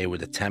 they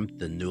would attempt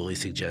the newly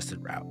suggested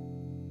route.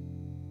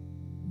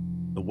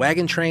 The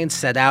wagon train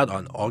set out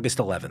on August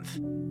 11th,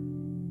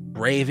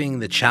 braving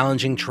the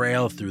challenging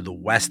trail through the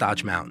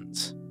Wasatch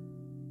Mountains.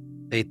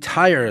 They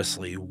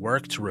tirelessly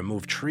worked to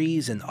remove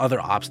trees and other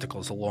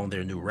obstacles along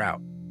their new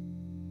route.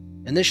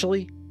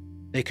 Initially,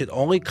 they could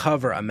only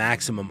cover a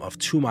maximum of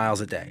 2 miles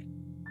a day,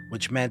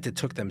 which meant it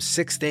took them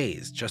 6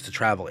 days just to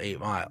travel 8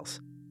 miles.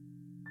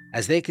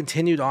 As they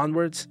continued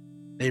onwards,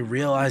 they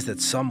realized that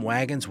some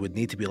wagons would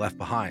need to be left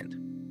behind.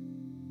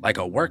 Like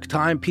a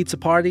work-time pizza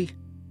party,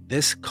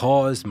 this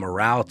caused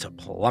morale to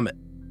plummet,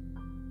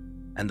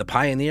 and the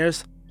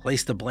pioneers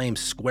placed the blame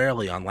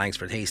squarely on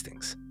Langsford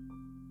Hastings.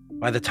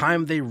 By the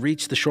time they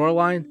reached the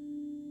shoreline,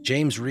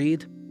 James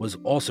Reed was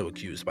also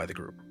accused by the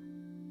group.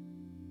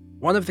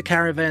 One of the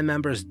caravan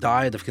members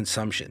died of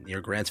consumption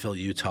near Grantsville,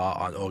 Utah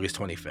on August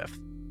 25th.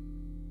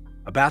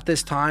 About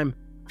this time,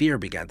 fear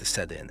began to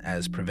set in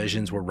as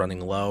provisions were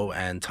running low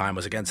and time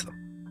was against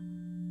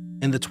them.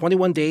 In the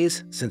 21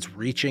 days since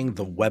reaching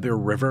the Weber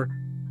River,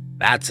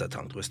 that's a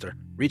tongue twister,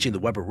 reaching the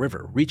Weber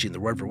River,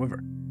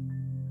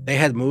 they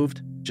had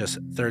moved just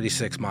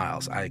 36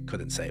 miles. I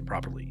couldn't say it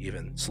properly,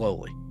 even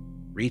slowly.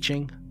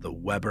 Reaching the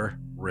Weber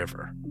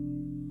River.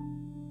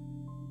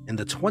 In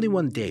the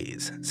 21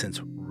 days since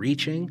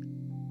reaching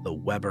the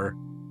Weber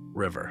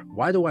River,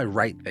 why do I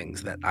write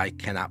things that I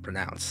cannot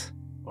pronounce?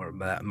 Or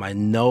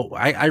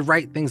I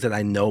write things that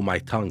I know my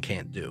tongue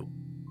can't do.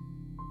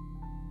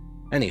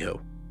 Anywho,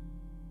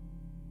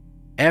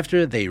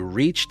 after they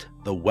reached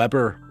the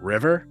Weber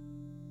River,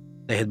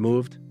 they had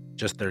moved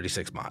just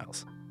 36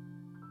 miles.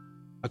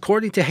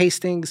 According to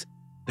Hastings,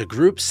 the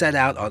group set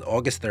out on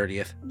August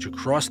 30th to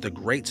cross the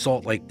Great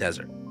Salt Lake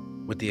Desert,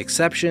 with the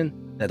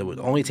exception that it would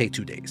only take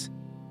 2 days.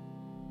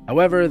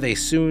 However, they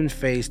soon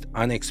faced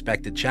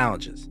unexpected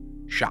challenges.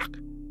 Shock.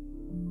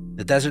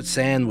 The desert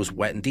sand was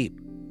wet and deep,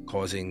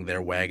 causing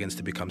their wagons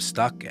to become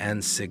stuck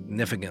and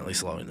significantly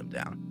slowing them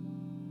down.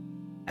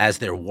 As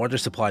their water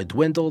supply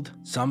dwindled,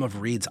 some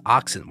of Reed's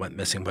oxen went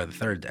missing by the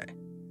 3rd day.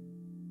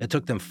 It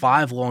took them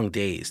 5 long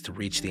days to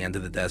reach the end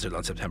of the desert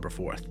on September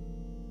 4th,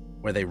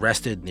 where they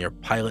rested near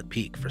Pilot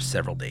Peak for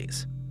several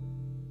days.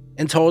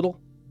 In total,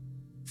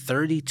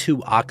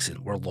 32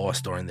 oxen were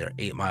lost during their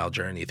 8-mile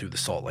journey through the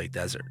Salt Lake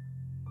Desert.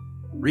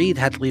 Reed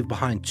had to leave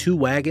behind 2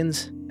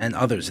 wagons and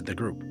others in the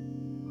group,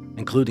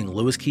 including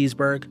Louis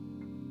Keysburg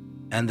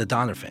and the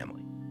Donner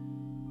family.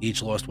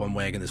 Each lost 1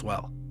 wagon as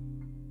well.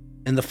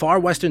 In the far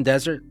western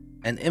desert,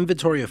 An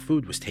inventory of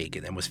food was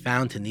taken and was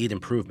found to need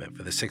improvement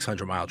for the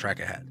 600-mile trek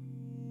ahead.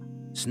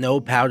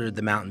 Snow powdered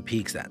the mountain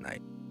peaks that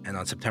night, and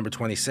on September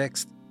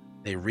 26th,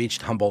 they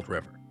reached Humboldt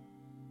River.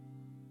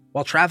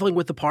 While traveling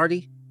with the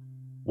party,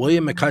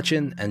 William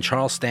McCutcheon and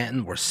Charles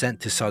Stanton were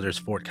sent to Sutter's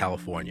Fort,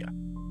 California,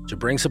 to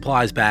bring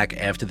supplies back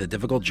after the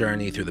difficult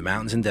journey through the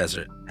mountains and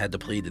desert had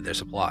depleted their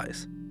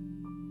supplies.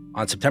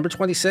 On September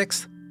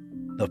 26th,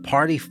 the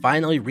party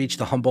finally reached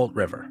the Humboldt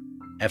River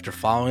after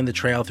following the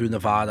trail through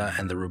Nevada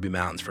and the Ruby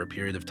Mountains for a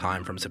period of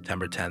time from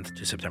September 10th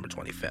to September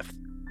 25th.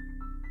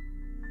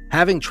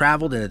 Having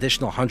traveled an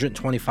additional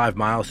 125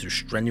 miles through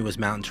strenuous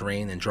mountain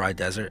terrain and dry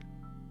desert,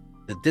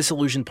 the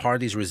disillusioned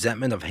party's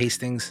resentment of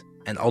Hastings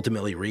and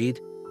ultimately Reed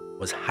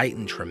was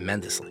heightened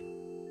tremendously.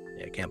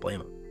 Yeah, I can't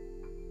blame him.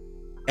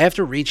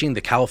 After reaching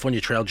the California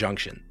Trail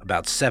Junction,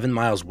 about 7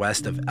 miles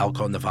west of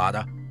Elko,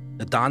 Nevada,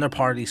 the Donner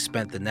Party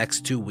spent the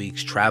next 2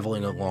 weeks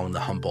traveling along the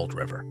Humboldt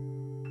River,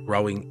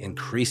 growing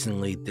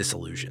increasingly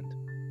disillusioned.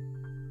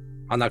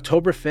 On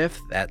October 5th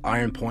at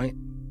Iron Point,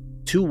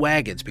 2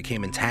 wagons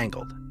became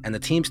entangled, and a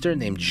teamster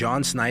named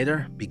John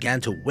Snyder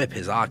began to whip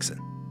his oxen.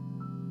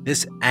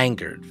 This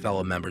angered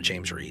fellow member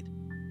James Reed,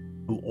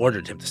 who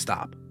ordered him to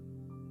stop.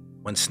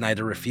 When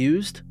Snyder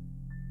refused,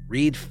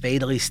 Reed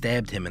fatally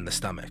stabbed him in the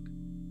stomach.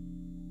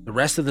 The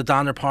rest of the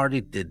Donner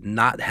Party did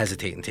not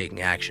hesitate in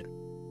taking action.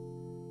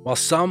 While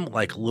some,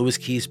 like Louis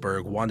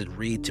Keseberg, wanted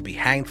Reed to be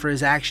hanged for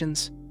his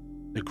actions,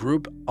 the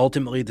group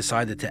ultimately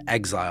decided to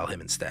exile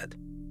him instead.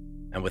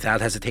 And without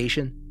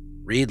hesitation,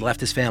 Reed left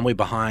his family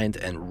behind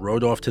and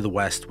rode off to the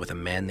west with a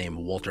man named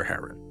Walter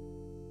Heron.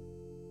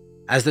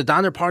 As the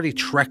Donner Party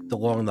trekked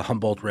along the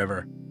Humboldt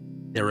River,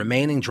 their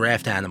remaining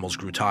draft animals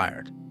grew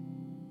tired.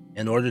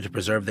 In order to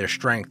preserve their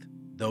strength,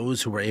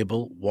 those who were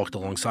able walked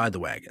alongside the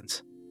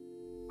wagons.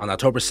 On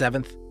October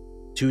 7th,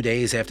 2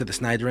 days after the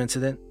Snyder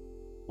incident,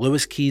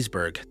 Louis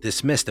Keseberg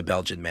dismissed a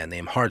Belgian man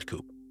named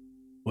Hardcoop,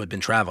 who had been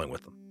traveling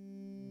with them.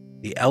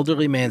 The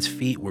elderly man's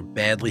feet were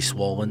badly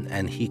swollen,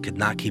 and he could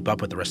not keep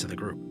up with the rest of the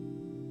group.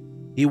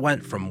 He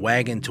went from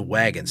wagon to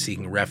wagon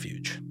seeking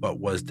refuge, but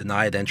was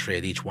denied entry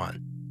at each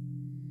one.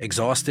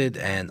 Exhausted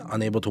and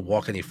unable to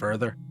walk any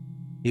further,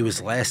 he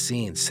was last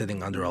seen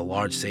sitting under a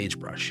large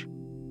sagebrush.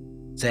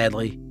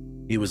 Sadly,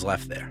 he was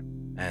left there,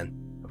 and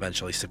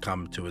eventually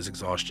succumbed to his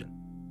exhaustion.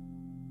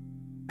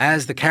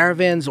 As the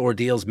caravan's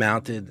ordeals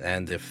mounted,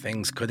 and if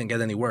things couldn't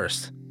get any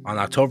worse, on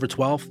October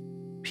 12th,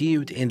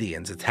 Paiute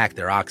Indians attacked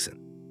their oxen,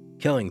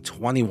 killing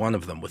 21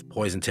 of them with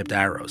poison-tipped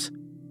arrows,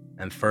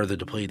 and further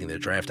depleting their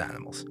draft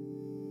animals.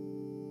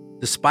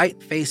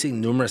 Despite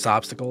facing numerous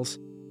obstacles,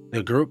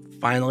 the group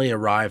finally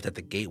arrived at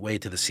the gateway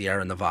to the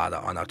Sierra Nevada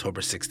on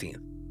October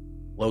 16th,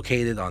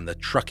 located on the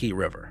Truckee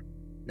River,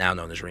 now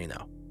known as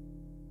Reno.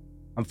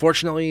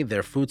 Unfortunately,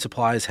 their food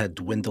supplies had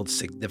dwindled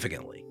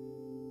significantly.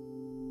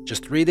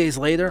 Just 3 days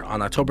later,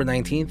 on October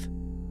 19th,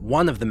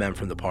 one of the men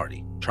from the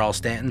party, Charles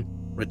Stanton,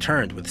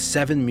 returned with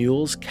 7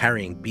 mules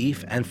carrying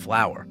beef and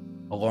flour,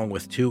 along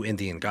with 2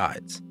 Indian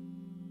guides.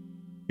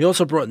 He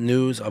also brought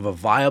news of a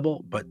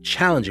viable but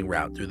challenging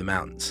route through the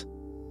mountains.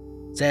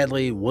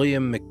 Sadly,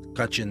 William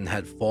McCutcheon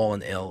had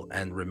fallen ill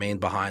and remained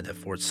behind at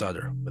Fort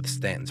Sutter with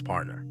Stanton's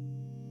partner.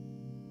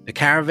 The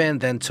caravan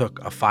then took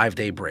a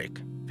 5-day break,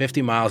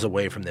 50 miles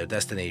away from their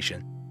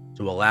destination,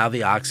 to allow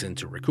the oxen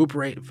to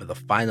recuperate for the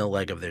final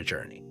leg of their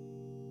journey.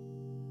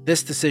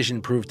 This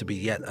decision proved to be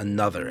yet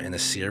another in a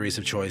series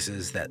of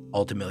choices that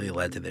ultimately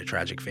led to their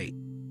tragic fate.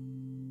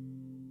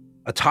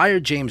 A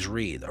tired James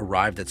Reed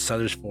arrived at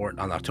Sutter's Fort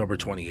on October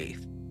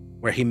 28th,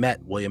 where he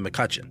met William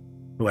McCutcheon,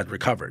 who had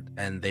recovered,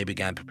 and they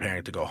began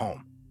preparing to go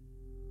home.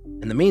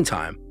 In the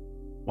meantime,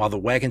 while the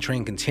wagon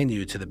train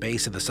continued to the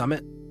base of the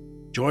summit,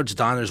 George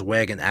Donner's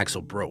wagon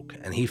axle broke,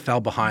 and he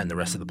fell behind the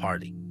rest of the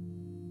party.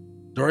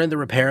 During the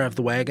repair of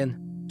the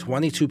wagon,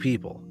 22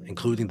 people,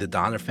 including the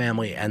Donner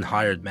family and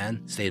hired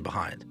men, stayed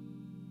behind.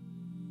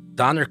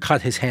 Donner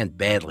cut his hand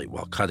badly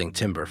while cutting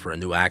timber for a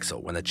new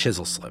axle when a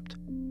chisel slipped,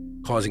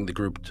 causing the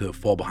group to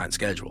fall behind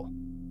schedule.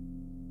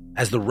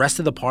 As the rest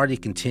of the party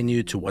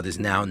continued to what is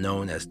now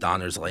known as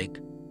Donner's Lake,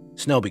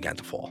 snow began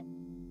to fall.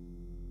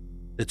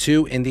 The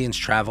 2 Indians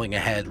traveling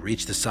ahead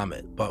reached the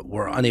summit, but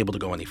were unable to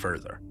go any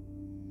further.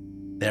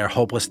 Their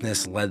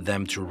hopelessness led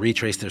them to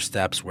retrace their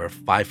steps where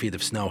 5 feet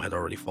of snow had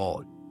already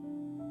fallen.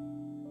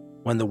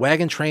 When the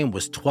wagon train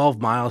was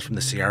 12 miles from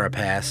the Sierra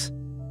Pass,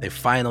 they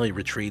finally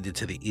retreated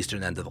to the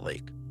eastern end of the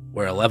lake,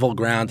 where level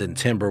ground and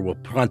timber were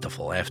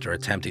plentiful after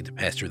attempting to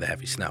pass through the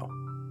heavy snow.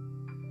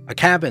 A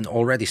cabin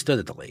already stood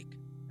at the lake,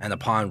 and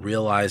upon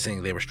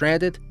realizing they were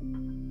stranded,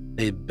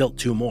 they built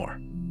 2 more,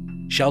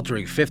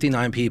 sheltering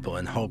 59 people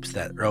in hopes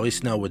that early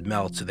snow would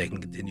melt so they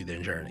can continue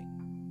their journey.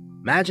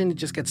 Imagine you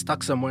just get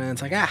stuck somewhere and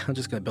it's like, I'm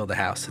just going to build a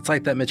house. It's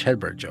like that Mitch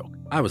Hedberg joke.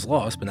 I was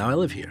lost, but now I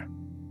live here.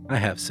 I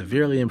have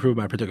severely improved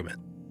my predicament.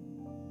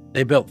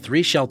 They built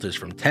 3 shelters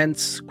from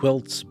tents,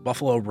 quilts,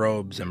 buffalo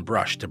robes, and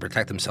brush to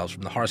protect themselves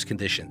from the harsh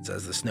conditions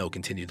as the snow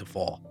continued to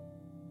fall.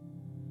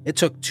 It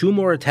took 2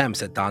 more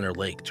attempts at Donner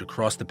Lake to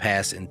cross the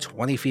pass in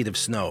 20 feet of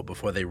snow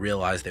before they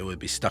realized they would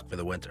be stuck for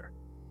the winter.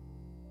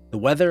 The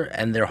weather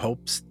and their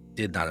hopes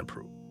did not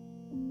improve.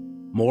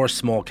 More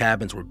small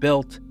cabins were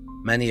built,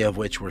 many of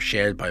which were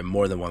shared by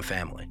more than one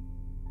family.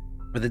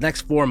 For the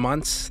next 4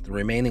 months, the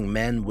remaining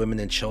men, women,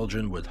 and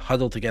children would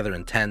huddle together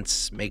in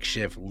tents,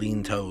 makeshift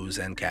lean-tos,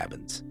 and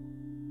cabins.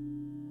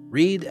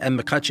 Reed and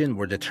McCutcheon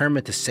were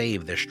determined to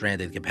save their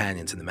stranded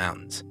companions in the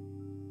mountains.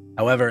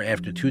 However,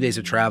 after 2 days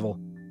of travel,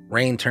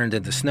 rain turned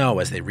into snow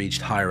as they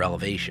reached higher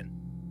elevation.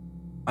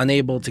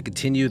 Unable to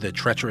continue the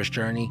treacherous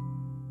journey,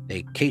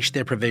 they cached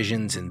their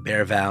provisions in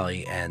Bear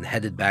Valley and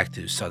headed back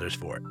to Sutter's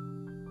Fort.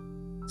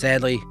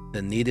 Sadly,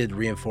 the needed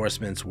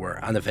reinforcements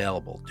were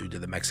unavailable due to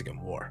the Mexican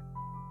War.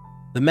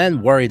 The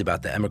men worried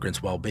about the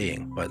emigrants'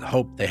 well-being, but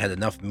hoped they had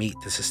enough meat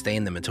to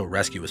sustain them until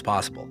rescue was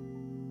possible.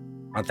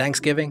 On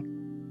Thanksgiving,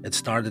 it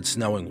started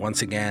snowing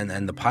once again,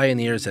 and the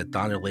pioneers at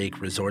Donner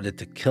Lake resorted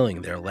to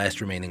killing their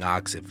last remaining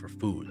oxen for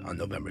food on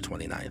November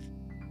 29th.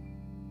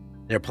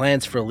 Their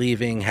plans for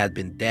leaving had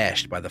been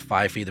dashed by the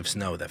 5 feet of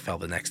snow that fell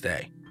the next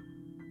day.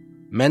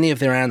 Many of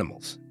their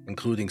animals,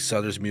 including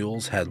Sutter's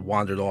mules, had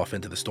wandered off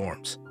into the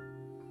storms,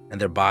 and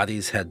their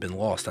bodies had been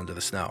lost under the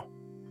snow.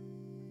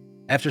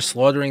 After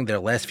slaughtering their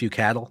last few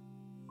cattle,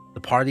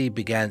 the party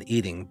began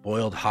eating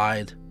boiled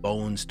hide,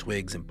 bones,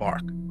 twigs, and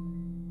bark.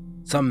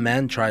 Some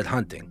men tried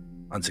hunting,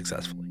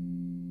 unsuccessfully.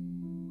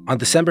 On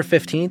December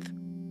 15th,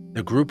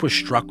 the group was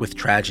struck with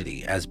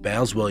tragedy as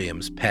Bales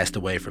Williams passed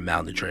away from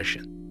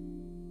malnutrition.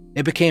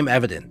 It became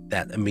evident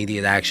that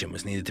immediate action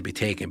was needed to be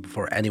taken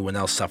before anyone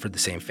else suffered the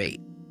same fate.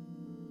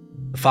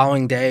 The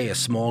following day, a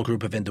small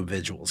group of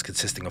individuals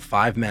consisting of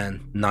 5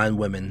 men, 9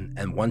 women,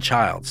 and 1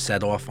 child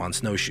set off on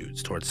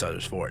snowshoes towards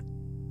Sutter's Fort,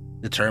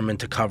 determined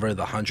to cover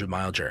the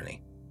 100-mile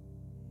journey.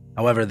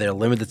 However, their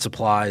limited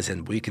supplies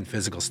and weakened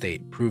physical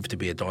state proved to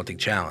be a daunting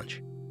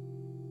challenge.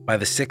 By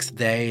the 6th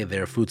day,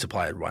 their food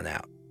supply had run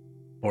out,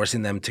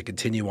 forcing them to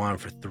continue on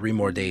for 3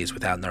 more days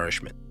without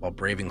nourishment while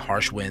braving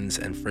harsh winds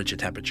and frigid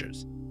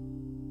temperatures.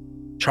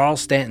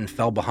 Charles Stanton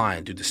fell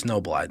behind due to snow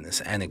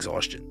blindness and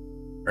exhaustion,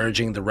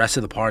 urging the rest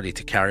of the party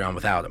to carry on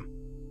without him.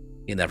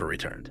 He never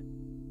returned.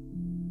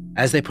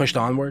 As they pushed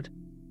onward,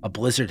 a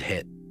blizzard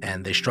hit,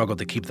 and they struggled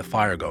to keep the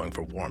fire going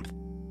for warmth.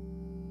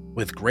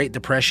 With Great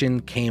Depression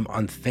came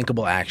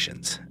unthinkable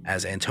actions,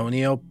 as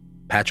Antonio,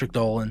 Patrick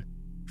Dolan,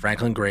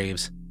 Franklin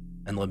Graves,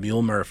 and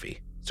Lemuel Murphy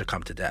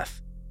succumbed to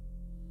death.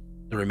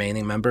 The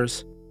remaining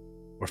members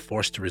were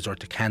forced to resort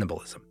to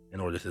cannibalism in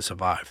order to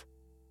survive.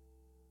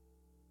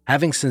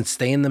 Having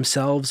sustained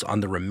themselves on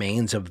the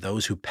remains of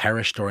those who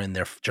perished during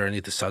their journey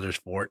to Sutter's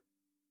Fort,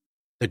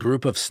 the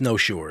group of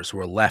snowshoers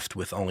were left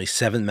with only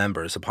 7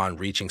 members upon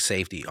reaching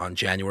safety on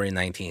January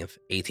 19,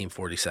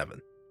 1847.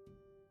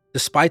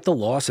 Despite the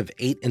loss of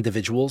 8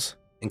 individuals,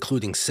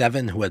 including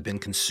 7 who had been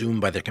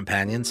consumed by their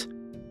companions,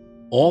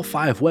 all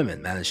 5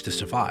 women managed to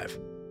survive.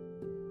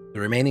 The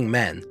remaining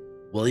men,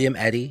 William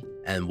Eddy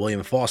and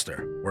William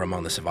Foster, were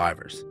among the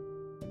survivors.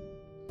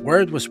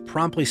 Word was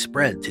promptly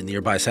spread to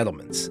nearby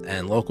settlements,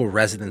 and local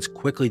residents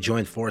quickly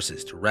joined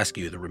forces to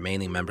rescue the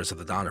remaining members of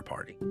the Donner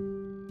Party.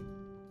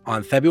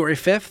 On February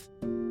 5th,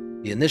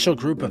 the initial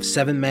group of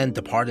 7 men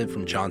departed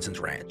from Johnson's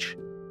ranch,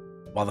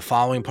 while the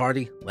following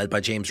party, led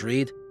by James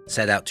Reed,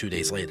 set out 2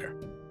 days later.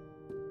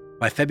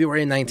 By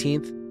February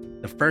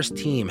 19th, the first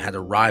team had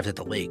arrived at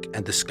the lake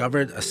and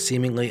discovered a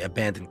seemingly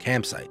abandoned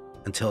campsite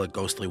until a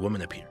ghostly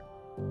woman appeared.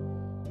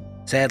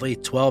 Sadly,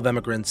 12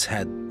 emigrants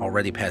had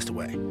already passed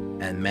away,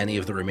 and many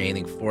of the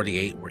remaining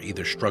 48 were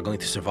either struggling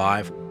to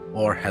survive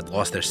or had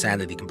lost their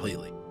sanity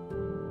completely.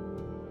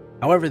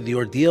 However, the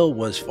ordeal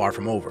was far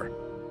from over.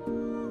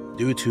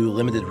 Due to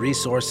limited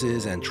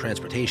resources and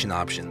transportation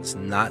options,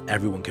 not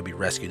everyone could be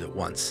rescued at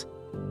once.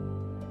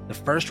 The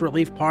first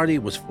relief party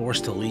was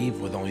forced to leave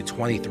with only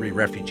 23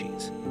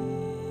 refugees.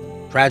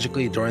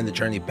 Tragically, during the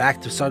journey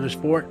back to Sutter's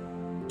Fort,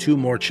 2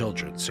 more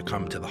children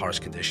succumbed to the harsh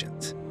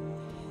conditions.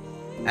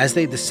 As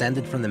they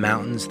descended from the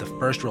mountains, the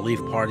first relief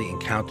party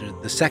encountered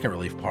the second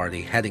relief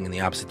party heading in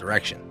the opposite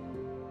direction.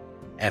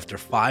 After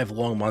 5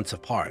 long months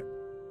apart,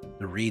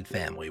 the Reed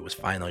family was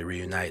finally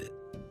reunited.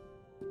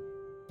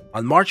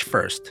 On March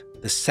 1st,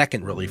 the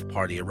second relief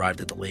party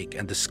arrived at the lake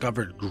and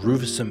discovered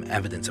gruesome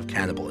evidence of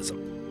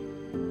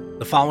cannibalism.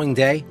 The following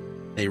day,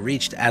 they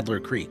reached Adler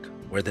Creek,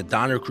 where the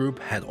Donner Group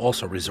had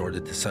also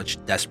resorted to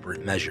such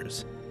desperate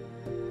measures.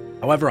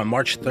 However, on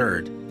March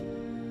 3rd,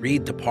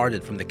 Reed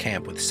departed from the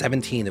camp with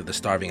 17 of the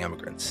starving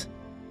emigrants.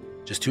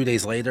 Just 2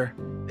 days later,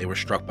 they were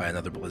struck by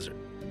another blizzard.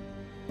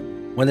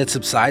 When it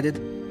subsided,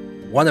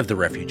 one of the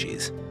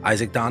refugees,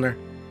 Isaac Donner,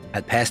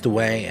 had passed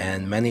away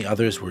and many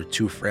others were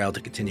too frail to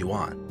continue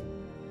on.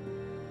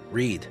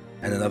 Reed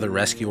and another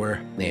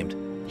rescuer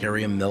named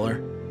Hiram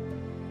Miller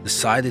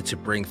decided to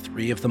bring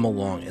 3 of them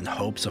along in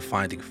hopes of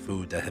finding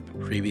food that had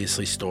been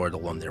previously stored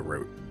along their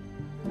route.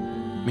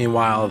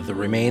 Meanwhile, the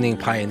remaining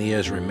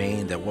pioneers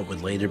remained at what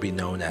would later be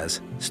known as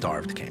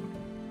Starved Camp.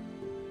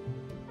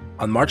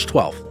 On March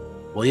 12th,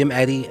 William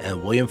Eddy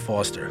and William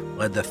Foster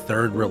led the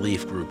 3rd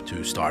relief group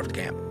to Starved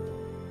Camp.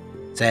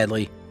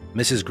 Sadly,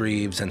 Mrs.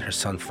 Greaves and her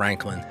son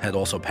Franklin had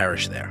also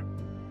perished there.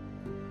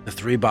 The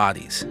 3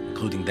 bodies,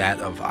 including that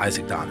of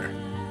Isaac Donner,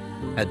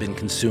 had been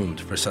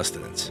consumed for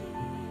sustenance.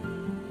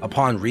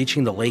 Upon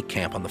reaching the lake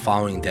camp on the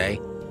following day,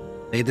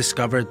 they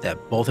discovered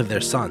that both of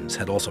their sons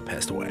had also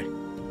passed away.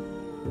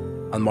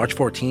 On March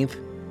 14th,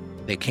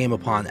 they came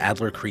upon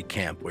Adler Creek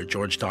Camp, where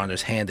George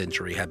Donner's hand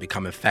injury had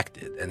become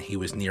infected and he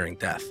was nearing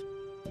death.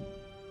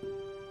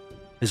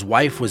 His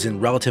wife was in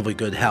relatively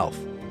good health,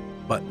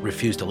 but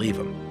refused to leave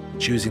him,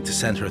 choosing to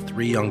send her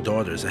 3 young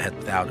daughters ahead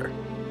without her.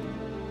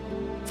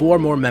 4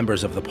 more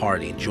members of the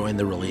party joined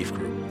the relief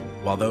group,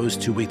 while those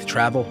too weak to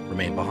travel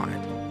remained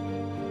behind.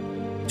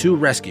 2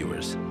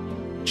 rescuers,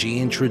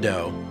 Jean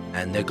Trudeau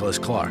and Nicholas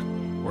Clark,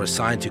 were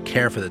assigned to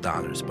care for the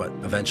Donners, but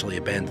eventually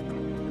abandoned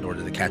them in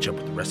order to catch up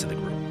with the rest of the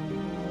group.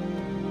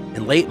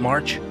 In late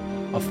March,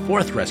 a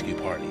 4th rescue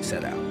party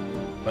set out,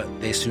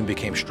 but they soon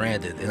became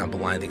stranded in a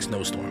blinding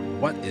snowstorm.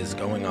 What is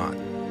going on?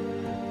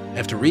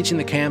 After reaching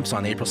the camps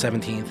on April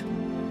 17th,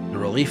 the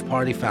relief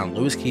party found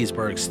Louis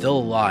Keseberg still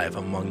alive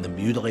among the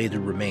mutilated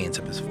remains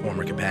of his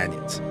former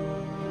companions.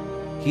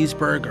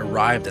 Keseberg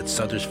arrived at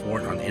Sutter's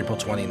Fort on April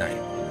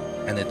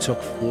 29th, and it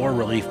took 4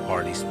 relief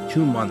parties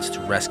 2 months to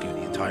rescue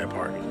the entire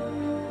party.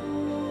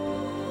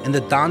 In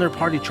the Donner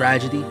Party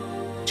tragedy,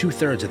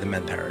 2/3 of the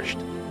men perished,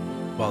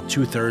 while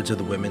 2/3 of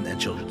the women and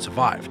children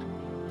survived.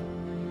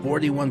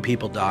 41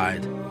 people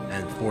died,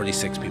 and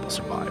 46 people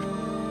survived.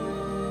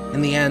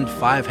 In the end,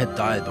 5 had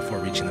died before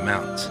reaching the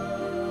mountains.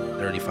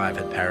 35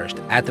 had perished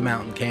at the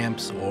mountain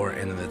camps or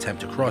in an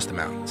attempt to cross the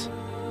mountains,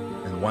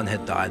 and 1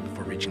 had died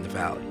before reaching the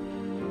valley.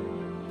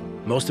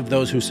 Most of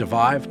those who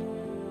survived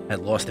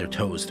had lost their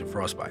toes to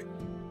frostbite.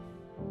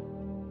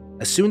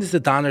 As soon as the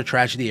Donner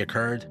tragedy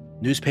occurred,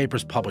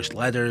 newspapers published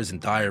letters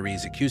and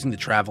diaries accusing the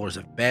travelers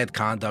of bad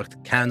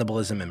conduct,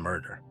 cannibalism, and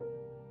murder.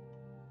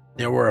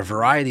 There were a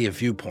variety of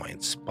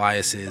viewpoints,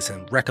 biases,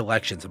 and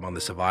recollections among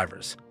the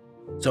survivors,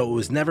 so it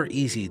was never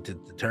easy to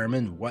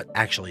determine what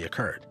actually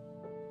occurred.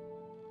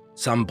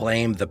 Some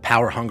blamed the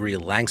power-hungry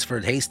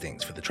Langsford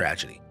Hastings for the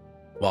tragedy,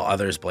 while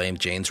others blamed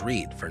James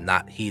Reed for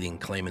not heeding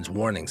Clayman's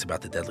warnings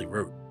about the deadly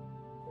route.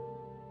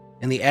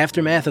 In the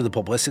aftermath of the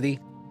publicity,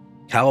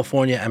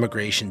 California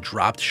emigration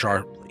dropped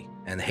sharply,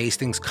 and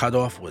Hastings'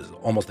 cutoff was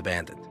almost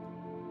abandoned.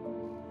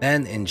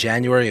 Then, in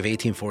January of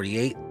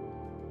 1848,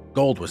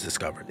 gold was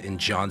discovered in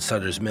John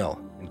Sutter's mill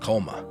in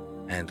Colma,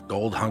 and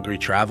gold-hungry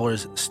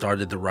travelers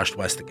started to rush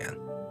west again.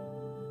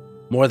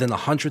 More than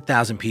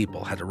 100,000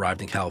 people had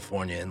arrived in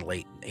California in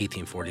late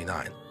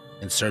 1849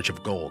 in search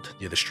of gold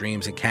near the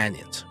streams and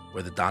canyons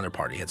where the Donner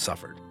Party had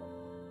suffered.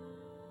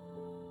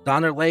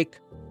 Donner Lake,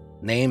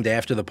 named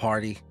after the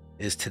party,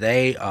 is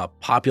today a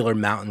popular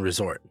mountain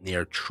resort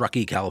near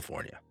Truckee,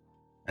 California,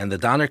 and the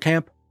Donner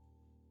Camp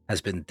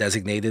has been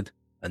designated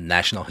a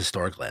National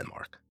Historic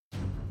Landmark.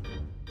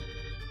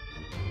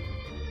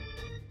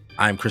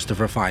 I'm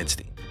Christopher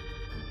Feinstein,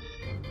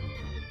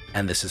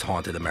 and this is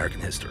Haunted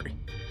American History.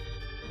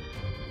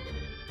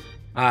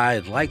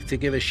 I'd like to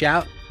give a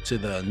shout to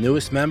the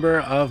newest member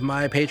of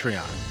my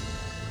Patreon.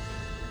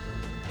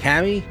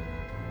 Cammie,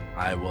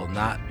 I will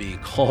not be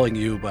calling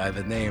you by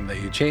the name that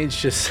you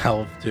changed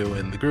yourself to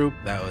in the group.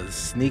 That was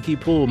Sneaky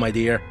Pool, my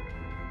dear.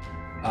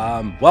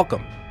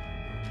 Welcome.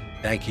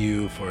 Thank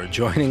you for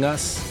joining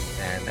us,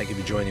 and thank you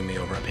for joining me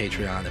over on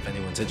Patreon. If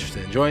anyone's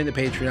interested in joining the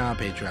Patreon,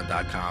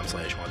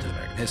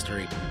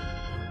 patreon.com/hauntedamericanhistory.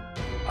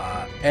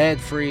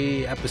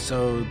 Ad-free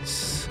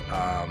episodes,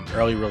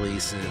 early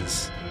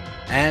releases,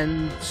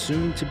 and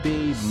soon to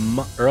be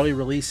early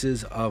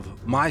releases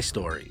of my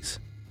stories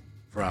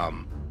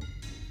from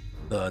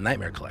the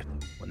Nightmare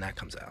Collective when that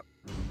comes out.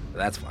 So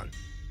that's fun.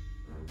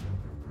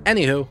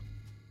 Anywho,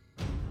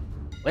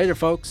 later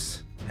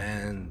folks,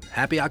 and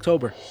happy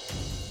October.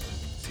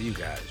 See you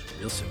guys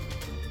real soon.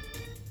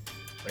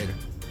 Later.